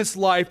do in this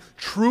life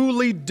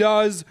truly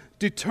does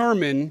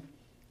determine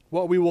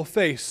what we will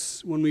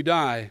face when we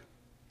die.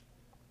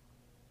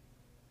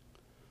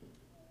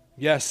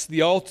 Yes,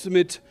 the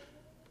ultimate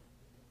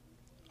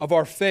of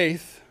our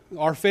faith,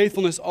 our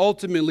faithfulness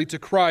ultimately to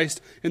Christ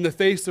in the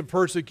face of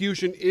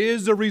persecution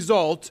is a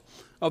result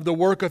of the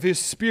work of his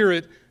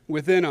Spirit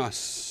within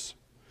us.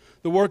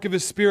 The work of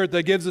his Spirit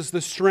that gives us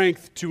the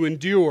strength to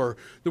endure.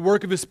 The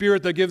work of his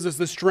Spirit that gives us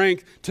the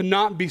strength to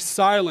not be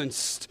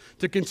silenced,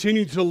 to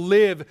continue to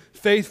live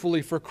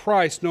faithfully for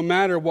Christ no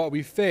matter what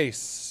we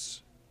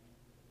face.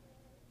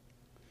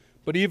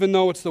 But even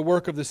though it's the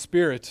work of the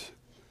Spirit,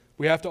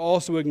 we have to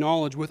also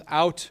acknowledge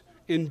without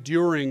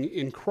enduring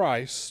in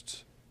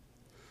Christ,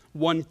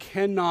 one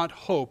cannot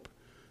hope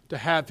to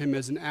have him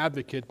as an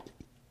advocate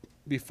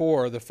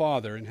before the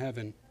Father in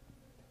heaven.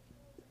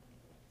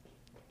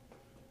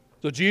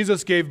 So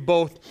Jesus gave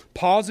both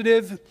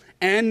positive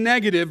and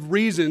negative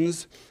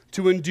reasons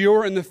to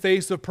endure in the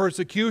face of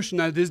persecution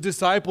that his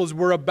disciples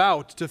were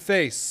about to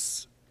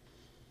face.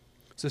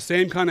 It's the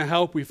same kind of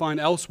help we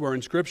find elsewhere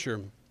in Scripture.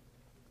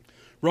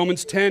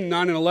 Romans 10,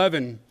 9 and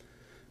 11.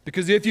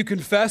 Because if you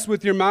confess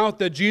with your mouth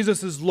that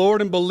Jesus is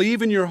Lord and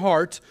believe in your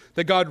heart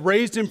that God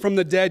raised him from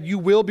the dead, you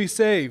will be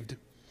saved.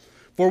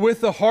 For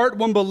with the heart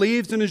one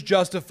believes and is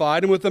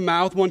justified, and with the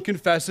mouth one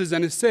confesses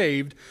and is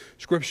saved.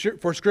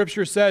 For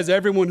Scripture says,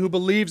 everyone who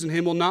believes in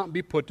him will not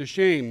be put to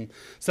shame.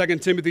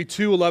 2 Timothy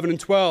 2:11 and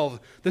 12.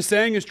 The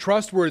saying is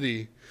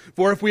trustworthy.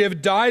 For if we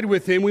have died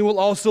with him, we will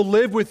also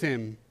live with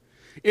him.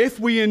 If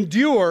we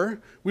endure,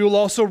 we will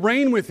also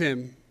reign with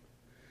him.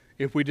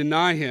 If we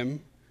deny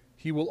him,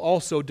 he will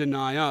also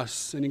deny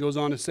us. And he goes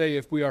on to say,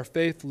 if we are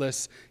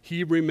faithless,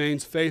 he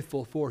remains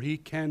faithful, for he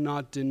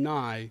cannot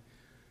deny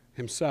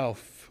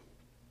himself.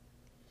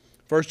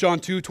 1 John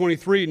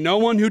 2:23, no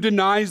one who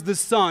denies the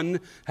Son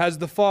has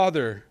the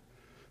Father.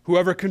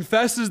 Whoever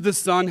confesses the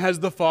Son has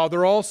the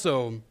Father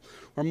also.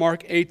 Or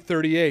Mark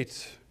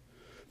 8:38,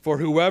 for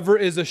whoever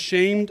is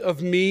ashamed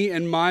of me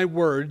and my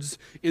words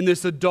in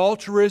this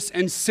adulterous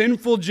and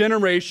sinful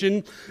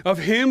generation, of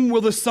him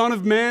will the Son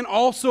of Man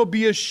also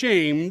be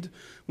ashamed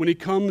when he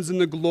comes in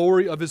the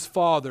glory of his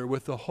Father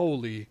with the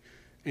holy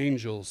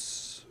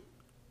angels.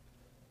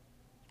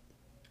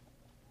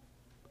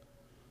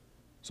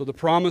 So the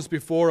promise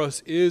before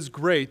us is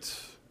great,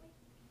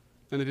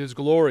 and it is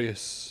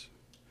glorious.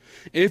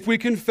 If we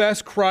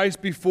confess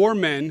Christ before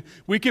men,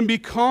 we can be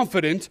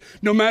confident,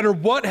 no matter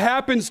what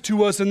happens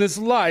to us in this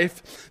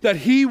life, that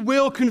he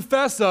will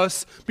confess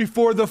us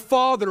before the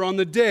Father on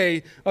the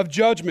day of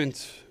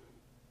judgment.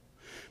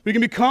 We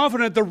can be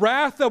confident the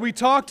wrath that we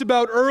talked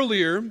about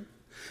earlier,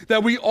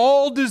 that we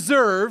all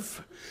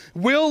deserve,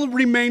 will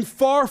remain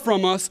far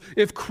from us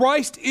if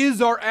Christ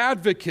is our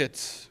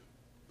advocate,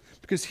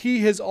 because he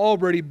has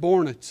already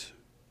borne it.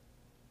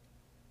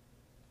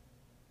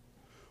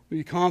 We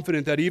be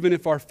confident that even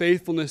if our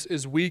faithfulness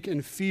is weak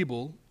and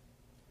feeble,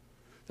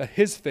 that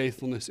his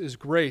faithfulness is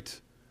great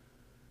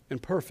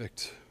and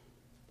perfect.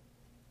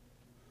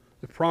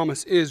 The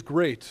promise is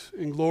great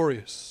and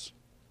glorious.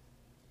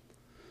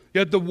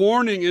 Yet the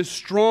warning is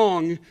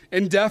strong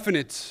and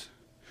definite.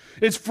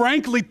 It's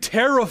frankly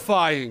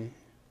terrifying.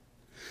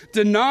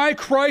 Deny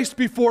Christ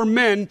before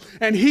men,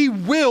 and he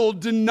will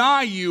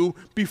deny you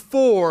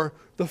before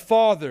the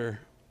Father.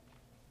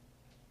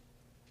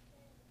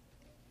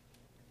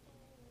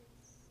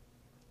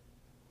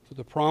 So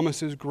the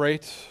promise is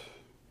great,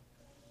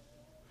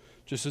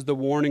 just as the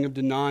warning of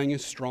denying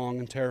is strong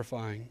and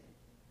terrifying.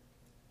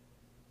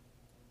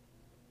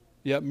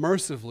 Yet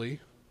mercifully,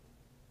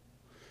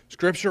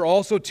 Scripture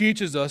also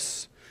teaches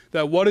us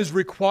that what is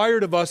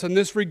required of us in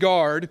this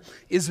regard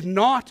is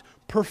not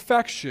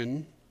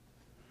perfection,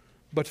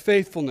 but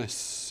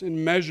faithfulness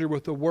in measure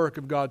with the work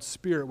of God's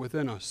Spirit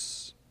within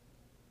us.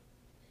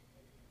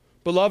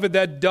 Beloved,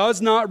 that does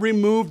not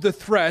remove the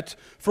threat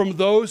from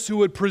those who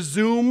would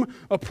presume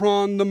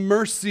upon the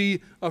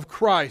mercy of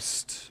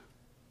Christ,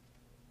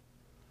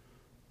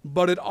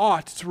 but it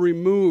ought to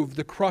remove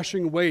the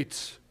crushing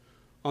weight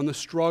on the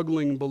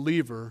struggling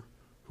believer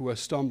who has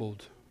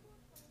stumbled.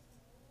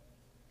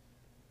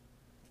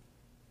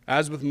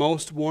 As with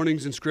most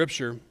warnings in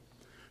Scripture,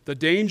 the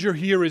danger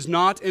here is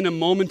not in a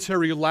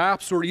momentary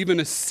lapse or even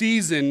a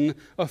season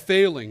of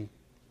failing.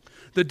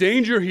 The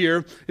danger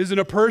here is in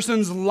a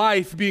person's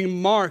life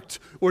being marked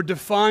or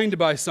defined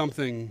by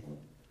something.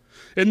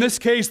 In this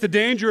case, the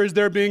danger is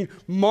they're being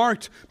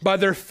marked by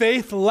their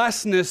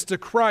faithlessness to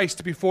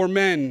Christ before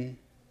men.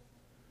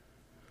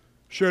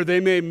 Sure,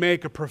 they may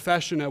make a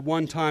profession at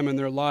one time in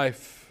their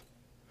life.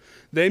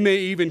 They may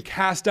even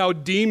cast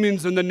out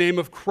demons in the name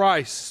of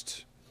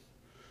Christ,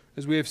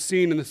 as we have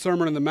seen in the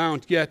Sermon on the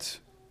Mount. Yet,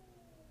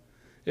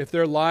 if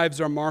their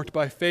lives are marked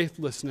by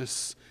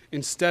faithlessness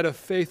instead of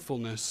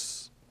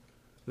faithfulness,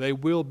 they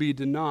will be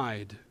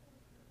denied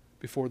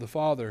before the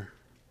Father.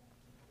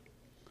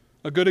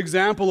 A good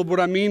example of what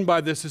I mean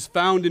by this is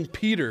found in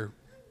Peter.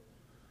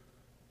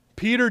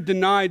 Peter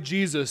denied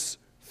Jesus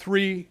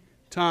 3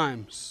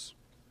 times.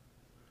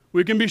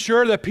 We can be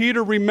sure that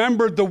Peter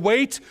remembered the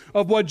weight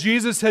of what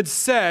Jesus had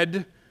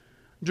said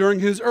during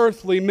his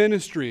earthly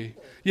ministry.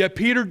 Yet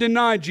Peter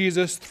denied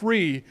Jesus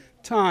 3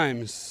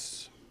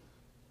 times.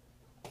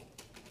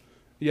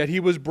 Yet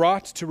he was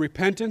brought to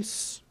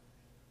repentance,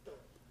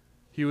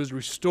 he was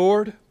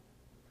restored,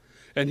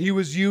 and he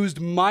was used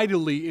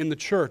mightily in the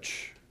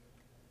church.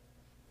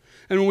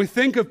 And when we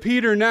think of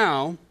Peter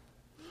now,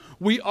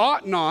 we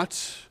ought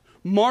not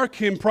mark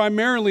him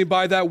primarily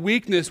by that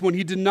weakness when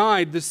he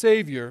denied the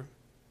Savior,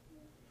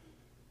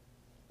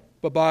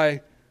 but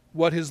by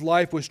what his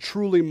life was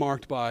truly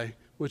marked by,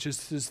 which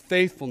is his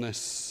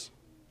faithfulness.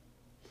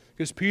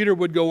 Because Peter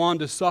would go on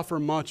to suffer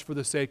much for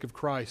the sake of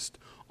Christ,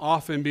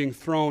 often being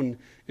thrown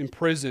in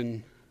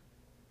prison,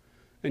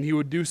 and he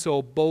would do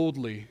so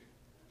boldly,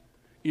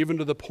 even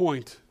to the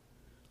point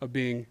of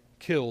being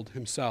killed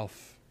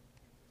himself.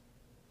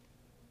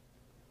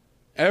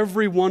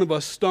 Every one of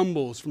us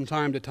stumbles from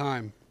time to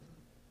time,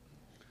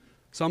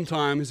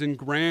 sometimes in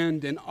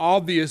grand and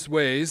obvious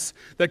ways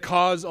that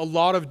cause a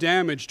lot of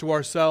damage to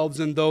ourselves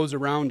and those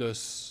around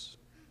us.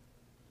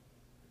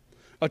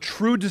 A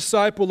true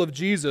disciple of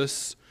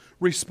Jesus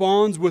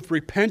responds with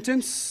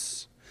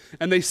repentance,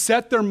 and they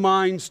set their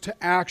minds to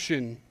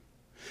action.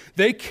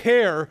 They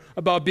care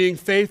about being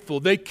faithful.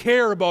 They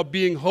care about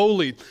being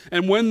holy.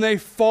 And when they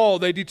fall,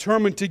 they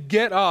determine to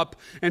get up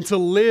and to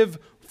live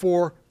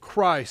for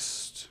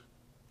Christ.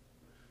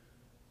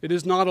 It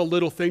is not a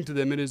little thing to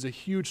them. It is a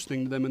huge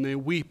thing to them, and they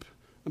weep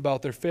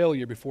about their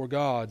failure before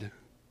God.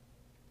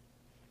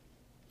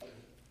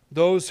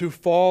 Those who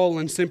fall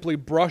and simply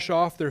brush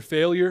off their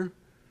failure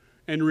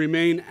and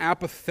remain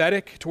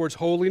apathetic towards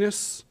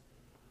holiness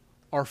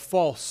are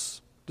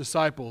false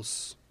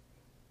disciples,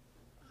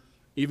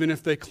 even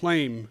if they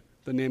claim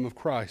the name of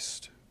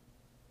Christ.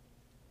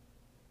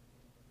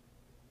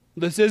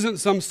 This isn't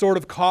some sort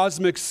of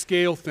cosmic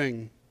scale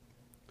thing.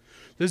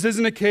 This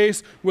isn't a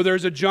case where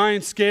there's a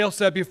giant scale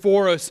set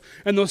before us,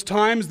 and those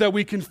times that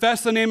we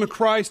confess the name of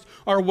Christ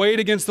are weighed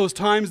against those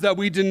times that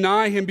we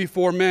deny Him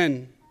before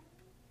men.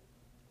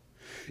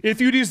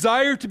 If you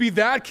desire to be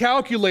that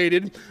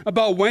calculated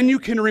about when you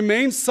can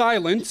remain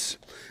silent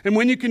and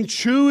when you can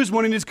choose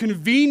when it is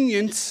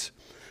convenient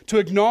to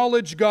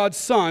acknowledge God's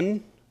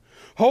Son,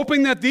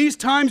 hoping that these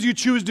times you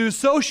choose to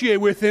associate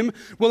with Him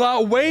will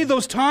outweigh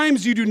those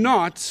times you do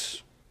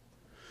not,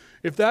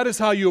 if that is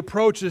how you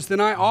approach this,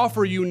 then I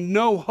offer you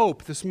no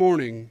hope this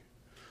morning.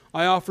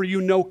 I offer you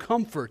no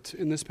comfort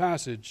in this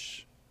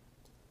passage.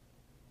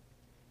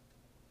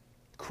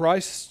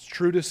 Christ's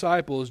true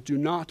disciples do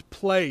not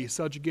play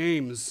such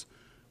games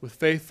with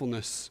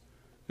faithfulness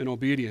and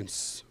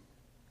obedience.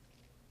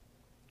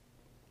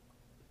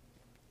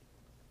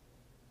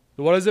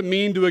 So what does it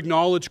mean to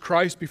acknowledge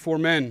Christ before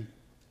men?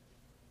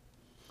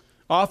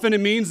 Often it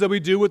means that we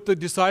do what the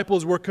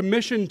disciples were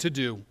commissioned to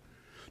do,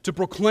 to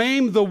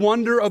proclaim the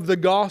wonder of the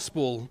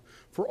gospel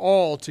for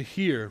all to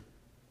hear,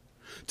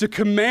 to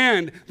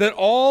command that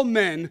all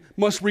men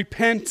must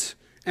repent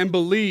and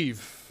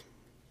believe.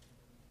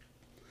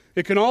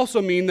 It can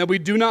also mean that we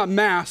do not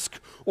mask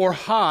or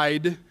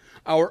hide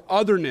our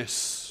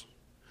otherness.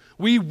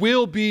 We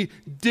will be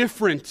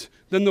different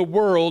than the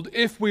world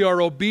if we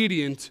are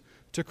obedient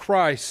to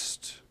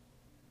Christ.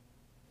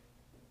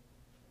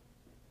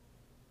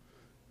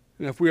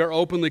 And if we are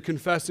openly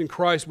confessing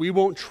Christ, we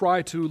won't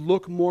try to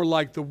look more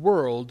like the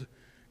world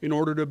in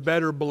order to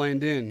better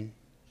blend in.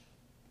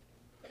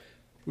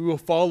 We will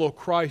follow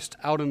Christ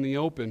out in the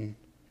open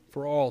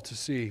for all to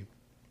see.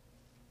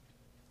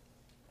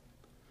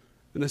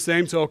 In the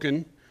same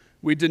token,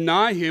 we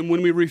deny Him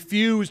when we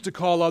refuse to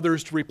call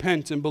others to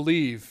repent and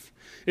believe.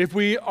 If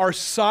we are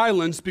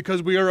silenced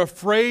because we are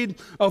afraid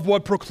of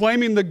what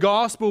proclaiming the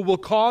gospel will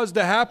cause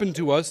to happen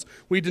to us,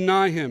 we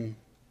deny Him.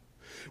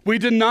 We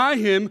deny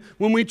Him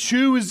when we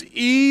choose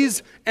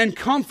ease and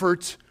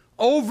comfort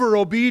over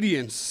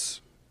obedience.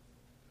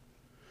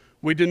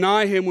 We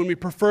deny Him when we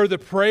prefer the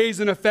praise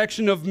and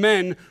affection of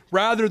men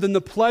rather than the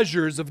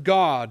pleasures of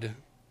God.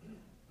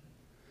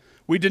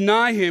 We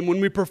deny Him when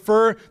we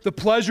prefer the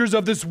pleasures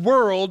of this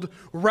world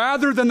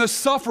rather than the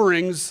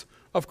sufferings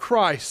of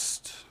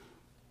Christ.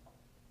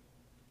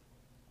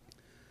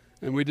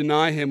 And we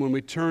deny Him when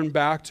we turn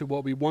back to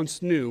what we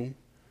once knew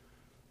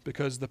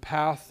because the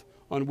path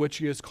on which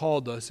He has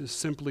called us is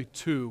simply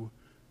too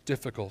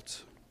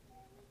difficult.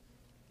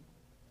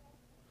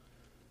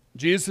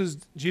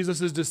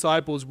 Jesus'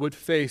 disciples would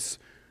face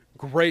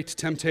great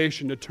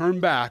temptation to turn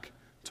back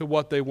to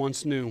what they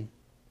once knew.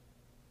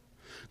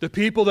 The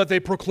people that they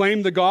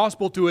proclaimed the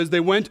gospel to as they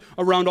went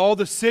around all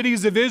the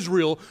cities of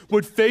Israel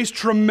would face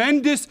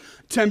tremendous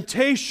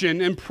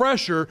temptation and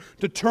pressure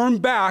to turn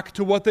back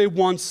to what they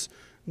once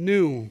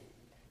knew.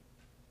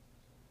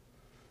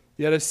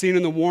 Yet as seen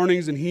in the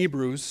warnings in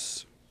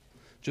Hebrews,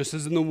 just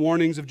as in the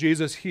warnings of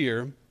Jesus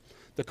here,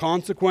 the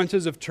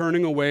consequences of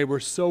turning away were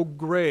so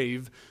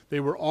grave they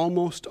were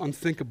almost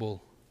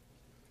unthinkable.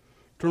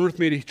 Turn with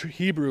me to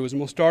Hebrews, and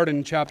we'll start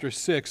in chapter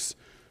 6,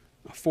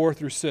 4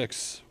 through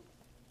 6.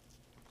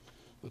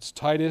 It's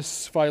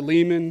Titus,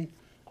 Philemon,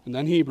 and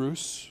then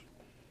Hebrews.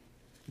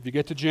 If you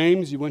get to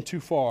James, you went too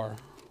far.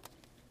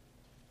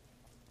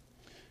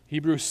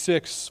 Hebrews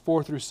 6,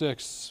 4 through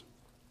 6.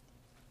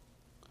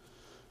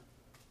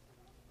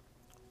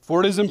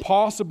 For it is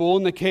impossible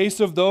in the case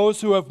of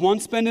those who have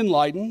once been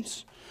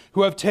enlightened,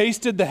 who have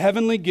tasted the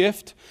heavenly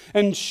gift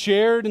and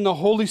shared in the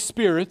Holy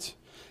Spirit,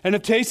 and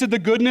have tasted the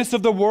goodness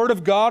of the Word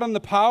of God and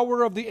the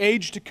power of the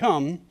age to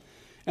come,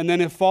 and then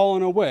have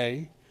fallen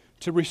away,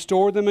 to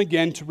restore them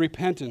again to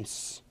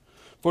repentance.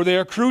 For they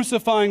are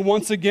crucifying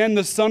once again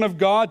the Son of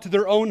God to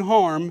their own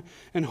harm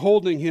and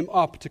holding Him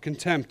up to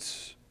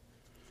contempt.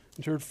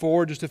 And turn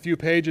forward just a few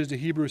pages to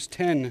Hebrews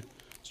 10,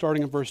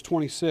 starting at verse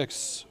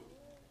 26.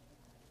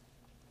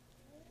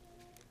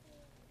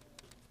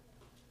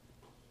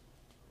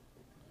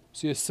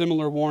 See a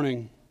similar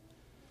warning.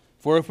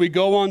 For if we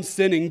go on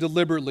sinning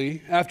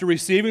deliberately, after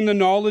receiving the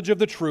knowledge of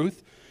the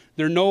truth,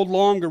 there no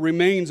longer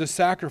remains a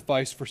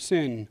sacrifice for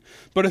sin,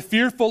 but a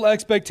fearful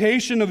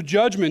expectation of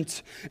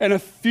judgment and a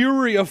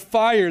fury of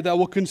fire that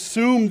will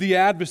consume the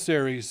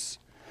adversaries.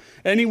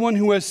 Anyone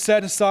who has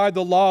set aside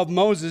the law of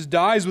Moses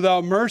dies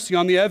without mercy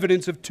on the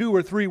evidence of 2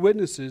 or 3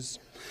 witnesses.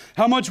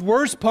 How much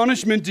worse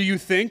punishment do you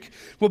think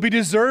will be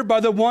deserved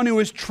by the one who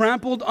has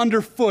trampled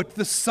underfoot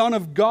the Son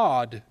of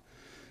God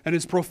and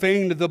has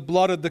profaned the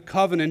blood of the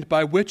covenant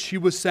by which he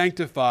was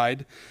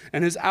sanctified,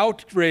 and has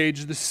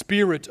outraged the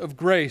Spirit of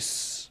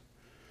grace.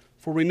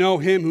 For we know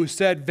him who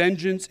said,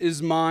 'Vengeance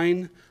is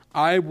mine,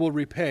 I will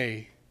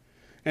repay.'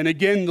 And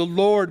again, the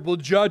Lord will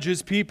judge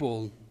his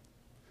people.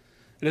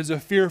 It is a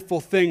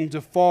fearful thing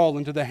to fall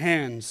into the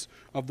hands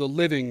of the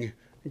living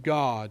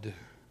God."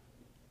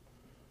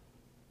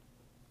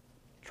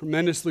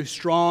 Tremendously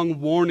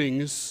strong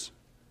warnings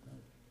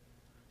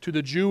to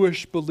the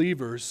Jewish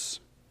believers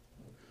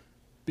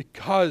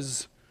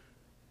because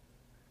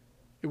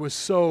it was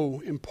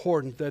so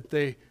important that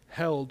they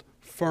held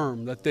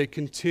firm, that they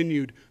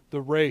continued the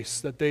race,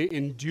 that they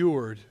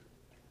endured,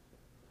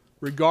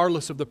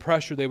 regardless of the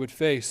pressure they would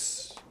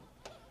face.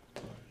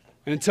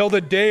 And until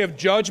the day of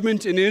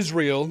judgment in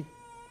Israel,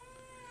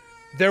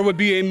 there would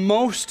be a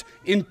most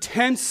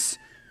intense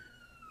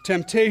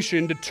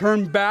temptation to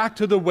turn back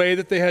to the way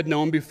that they had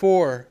known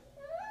before.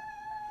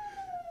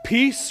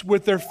 Peace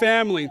with their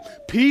family,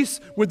 peace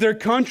with their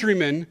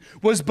countrymen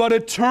was but a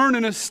turn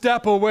and a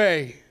step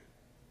away.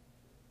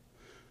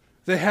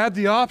 They had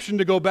the option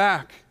to go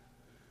back.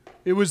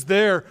 It was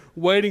there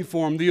waiting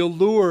for them. The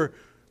allure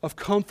of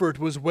comfort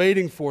was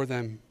waiting for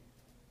them.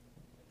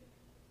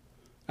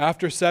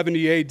 After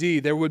 70 AD,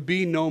 there would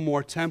be no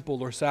more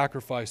temple or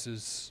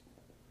sacrifices.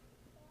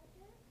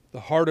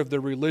 The heart of their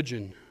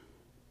religion.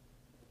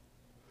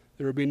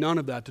 There would be none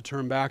of that to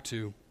turn back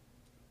to.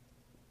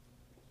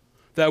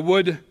 That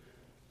would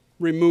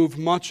remove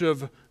much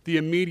of the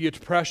immediate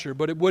pressure,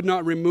 but it would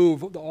not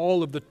remove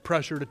all of the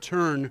pressure to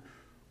turn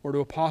or to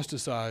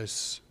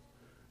apostatize.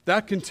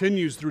 That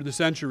continues through the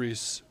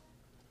centuries.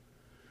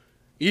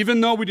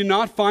 Even though we do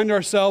not find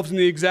ourselves in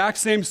the exact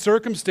same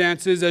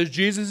circumstances as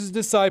Jesus'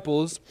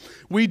 disciples,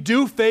 we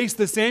do face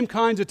the same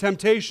kinds of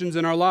temptations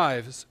in our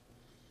lives,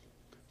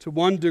 to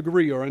one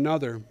degree or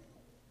another.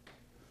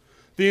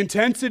 The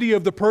intensity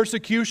of the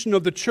persecution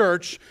of the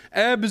church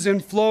ebbs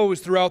and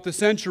flows throughout the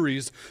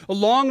centuries,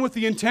 along with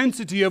the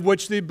intensity of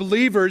which the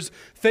believers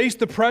face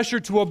the pressure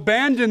to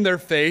abandon their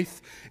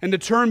faith and to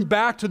turn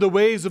back to the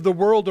ways of the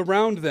world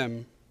around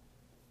them.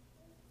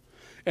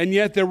 And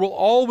yet there will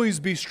always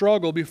be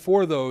struggle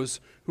before those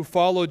who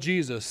follow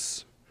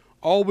Jesus.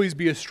 Always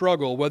be a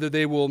struggle whether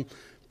they will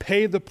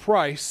pay the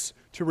price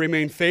to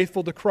remain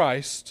faithful to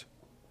Christ,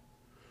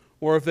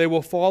 or if they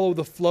will follow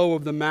the flow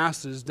of the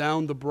masses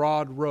down the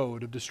broad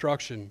road of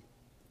destruction.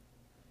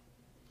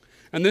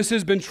 And this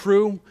has been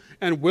true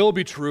and will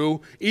be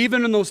true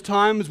even in those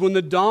times when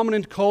the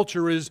dominant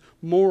culture is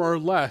more or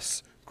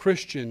less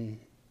Christian.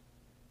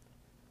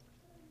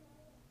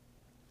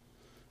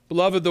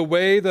 Beloved, the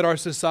way that our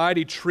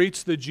society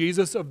treats the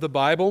Jesus of the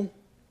Bible,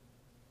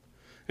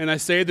 and I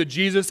say the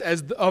Jesus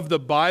of the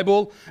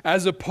Bible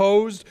as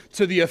opposed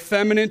to the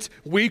effeminate,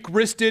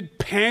 weak-wristed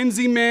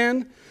pansy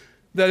man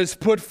that is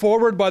put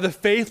forward by the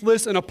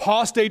faithless and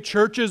apostate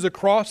churches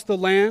across the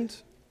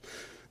land.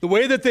 The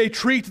way that they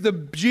treat the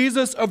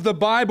Jesus of the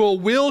Bible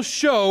will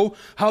show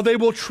how they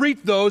will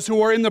treat those who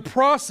are in the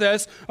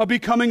process of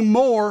becoming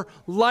more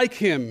like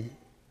him.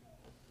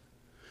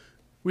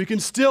 We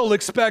can still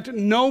expect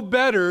no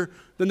better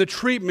than the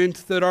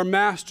treatment that our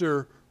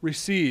Master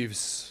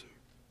receives.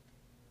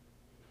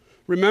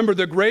 Remember,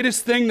 the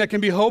greatest thing that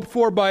can be hoped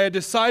for by a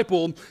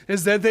disciple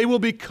is that they will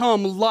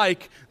become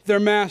like their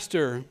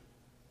Master.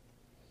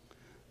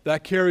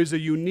 That carries a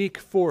unique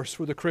force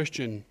for the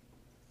Christian.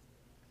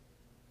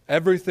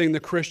 Everything the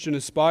Christian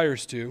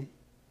aspires to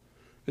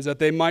is that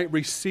they might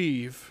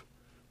receive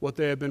what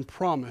they have been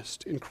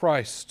promised in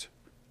Christ.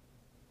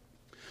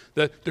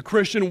 That the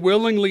Christian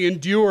willingly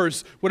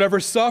endures whatever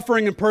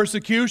suffering and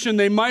persecution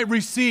they might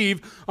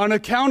receive on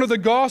account of the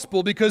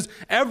gospel, because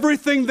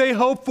everything they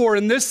hope for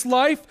in this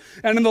life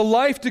and in the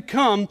life to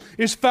come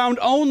is found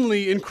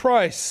only in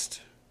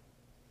Christ.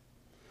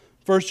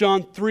 1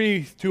 John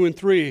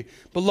 3:2-3,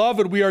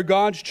 "Beloved, we are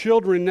God's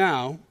children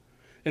now,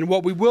 and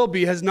what we will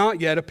be has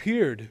not yet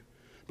appeared.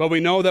 But we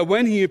know that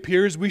when he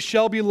appears, we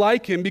shall be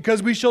like him,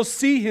 because we shall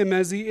see him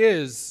as he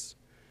is.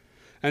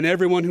 And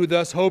everyone who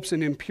thus hopes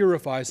in him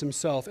purifies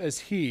himself as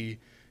he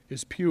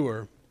is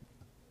pure."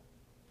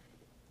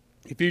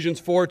 Ephesians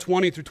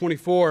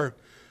 4:20-24,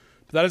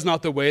 "But that is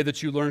not the way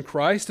that you learn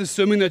Christ,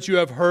 assuming that you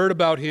have heard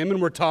about him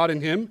and were taught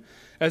in him,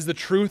 as the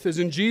truth is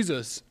in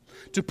Jesus.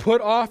 To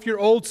put off your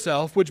old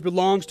self, which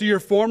belongs to your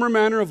former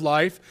manner of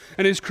life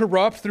and is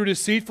corrupt through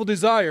deceitful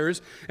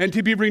desires, and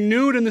to be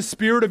renewed in the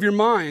spirit of your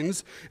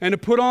minds, and to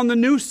put on the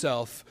new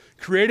self,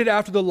 created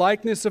after the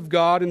likeness of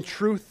God in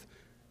true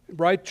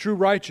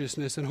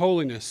righteousness and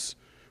holiness."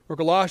 Or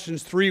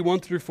Colossians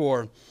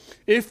 3:1-4,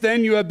 "If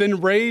then you have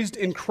been raised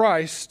in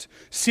Christ,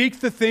 seek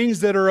the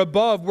things that are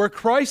above, where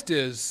Christ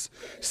is,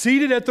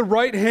 seated at the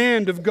right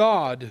hand of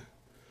God.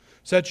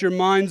 Set your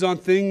minds on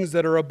things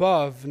that are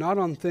above, not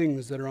on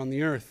things that are on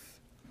the earth.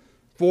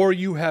 For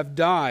you have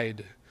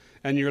died,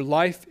 and your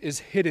life is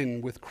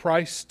hidden with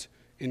Christ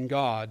in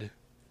God.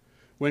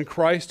 When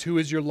Christ, who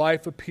is your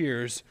life,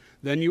 appears,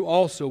 then you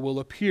also will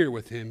appear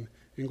with him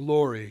in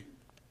glory."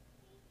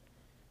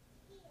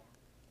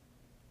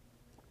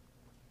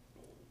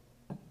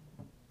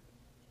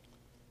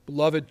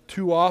 Beloved,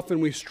 too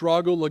often we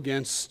struggle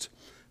against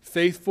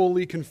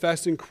faithfully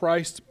confessing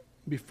Christ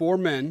before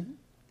men,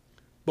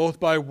 both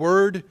by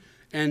word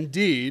and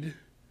deed,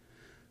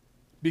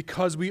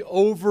 because we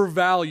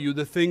overvalue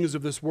the things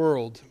of this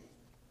world.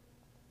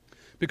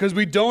 Because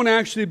we don't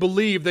actually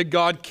believe that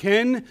God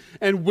can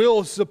and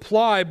will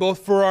supply both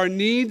for our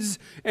needs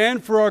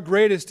and for our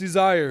greatest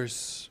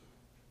desires.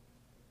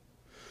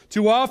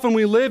 Too often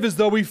we live as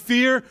though we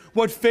fear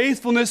what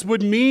faithfulness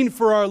would mean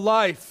for our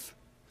life.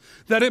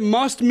 That it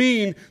must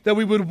mean that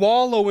we would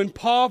wallow in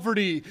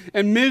poverty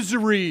and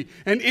misery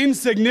and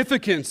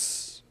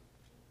insignificance.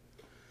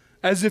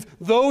 As if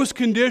those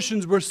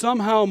conditions were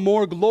somehow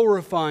more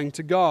glorifying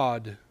to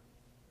God.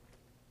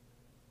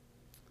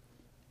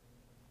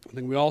 I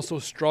think we also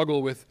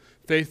struggle with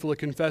faithfully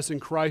confessing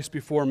Christ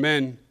before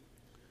men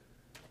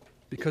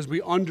because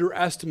we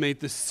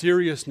underestimate the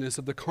seriousness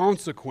of the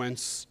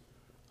consequence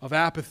of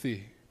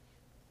apathy.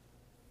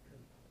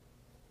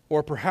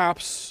 Or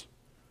perhaps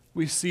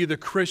we see the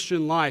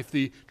Christian life,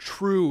 the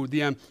true,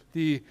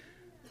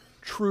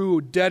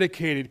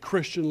 dedicated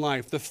Christian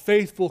life, the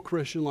faithful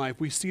Christian life,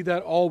 we see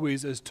that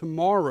always as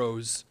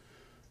tomorrow's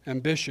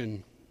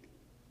ambition.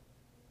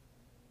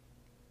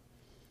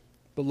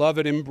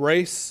 Beloved,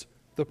 embrace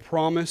the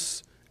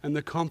promise and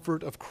the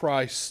comfort of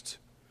Christ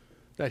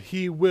that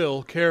He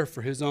will care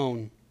for His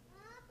own.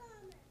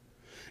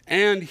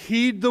 And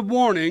heed the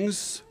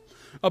warnings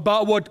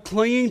about what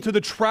clinging to the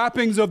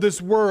trappings of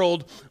this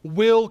world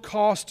will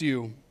cost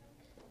you.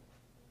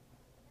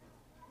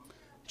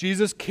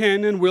 Jesus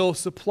can and will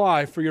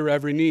supply for your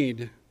every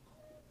need.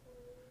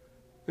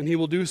 And He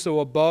will do so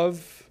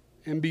above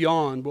and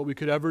beyond what we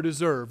could ever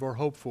deserve or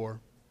hope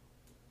for.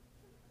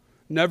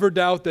 Never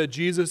doubt that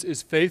Jesus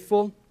is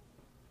faithful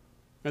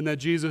and that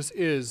Jesus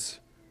is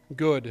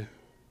good.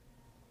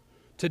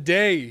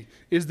 Today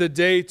is the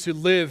day to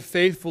live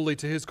faithfully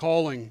to His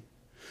calling.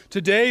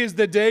 Today is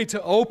the day to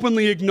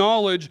openly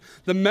acknowledge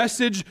the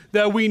message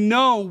that we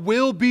know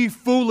will be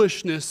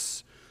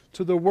foolishness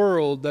to the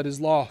world that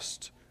is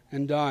lost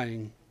and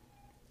dying.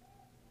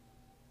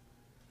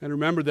 And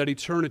remember that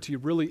eternity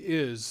really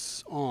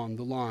is on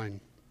the line.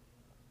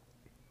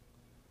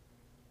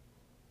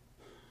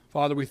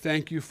 Father, we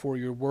thank You for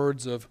Your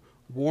words of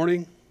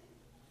warning.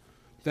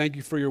 Thank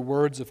You for Your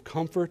words of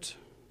comfort.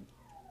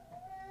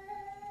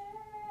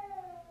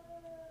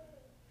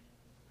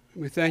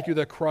 We thank You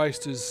that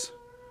Christ is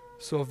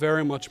so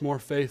very much more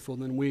faithful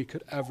than we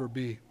could ever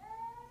be.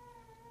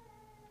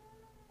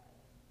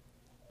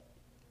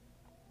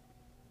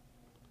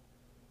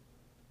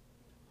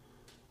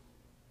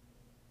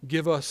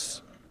 Give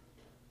us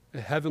a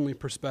heavenly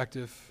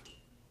perspective.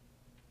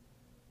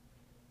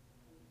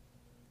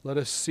 Let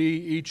us see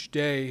each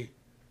day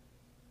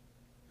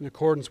in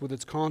accordance with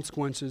its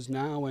consequences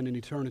now and in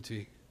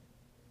eternity.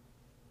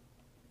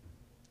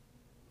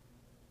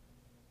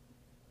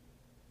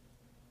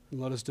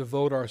 And let us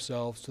devote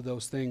ourselves to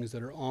those things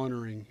that are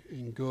honoring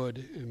and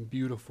good and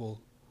beautiful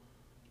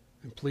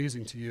and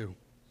pleasing to You.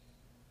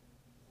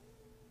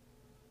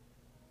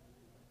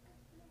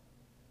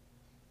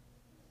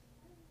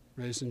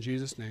 Pray this in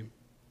Jesus' name.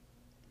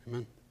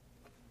 Amen.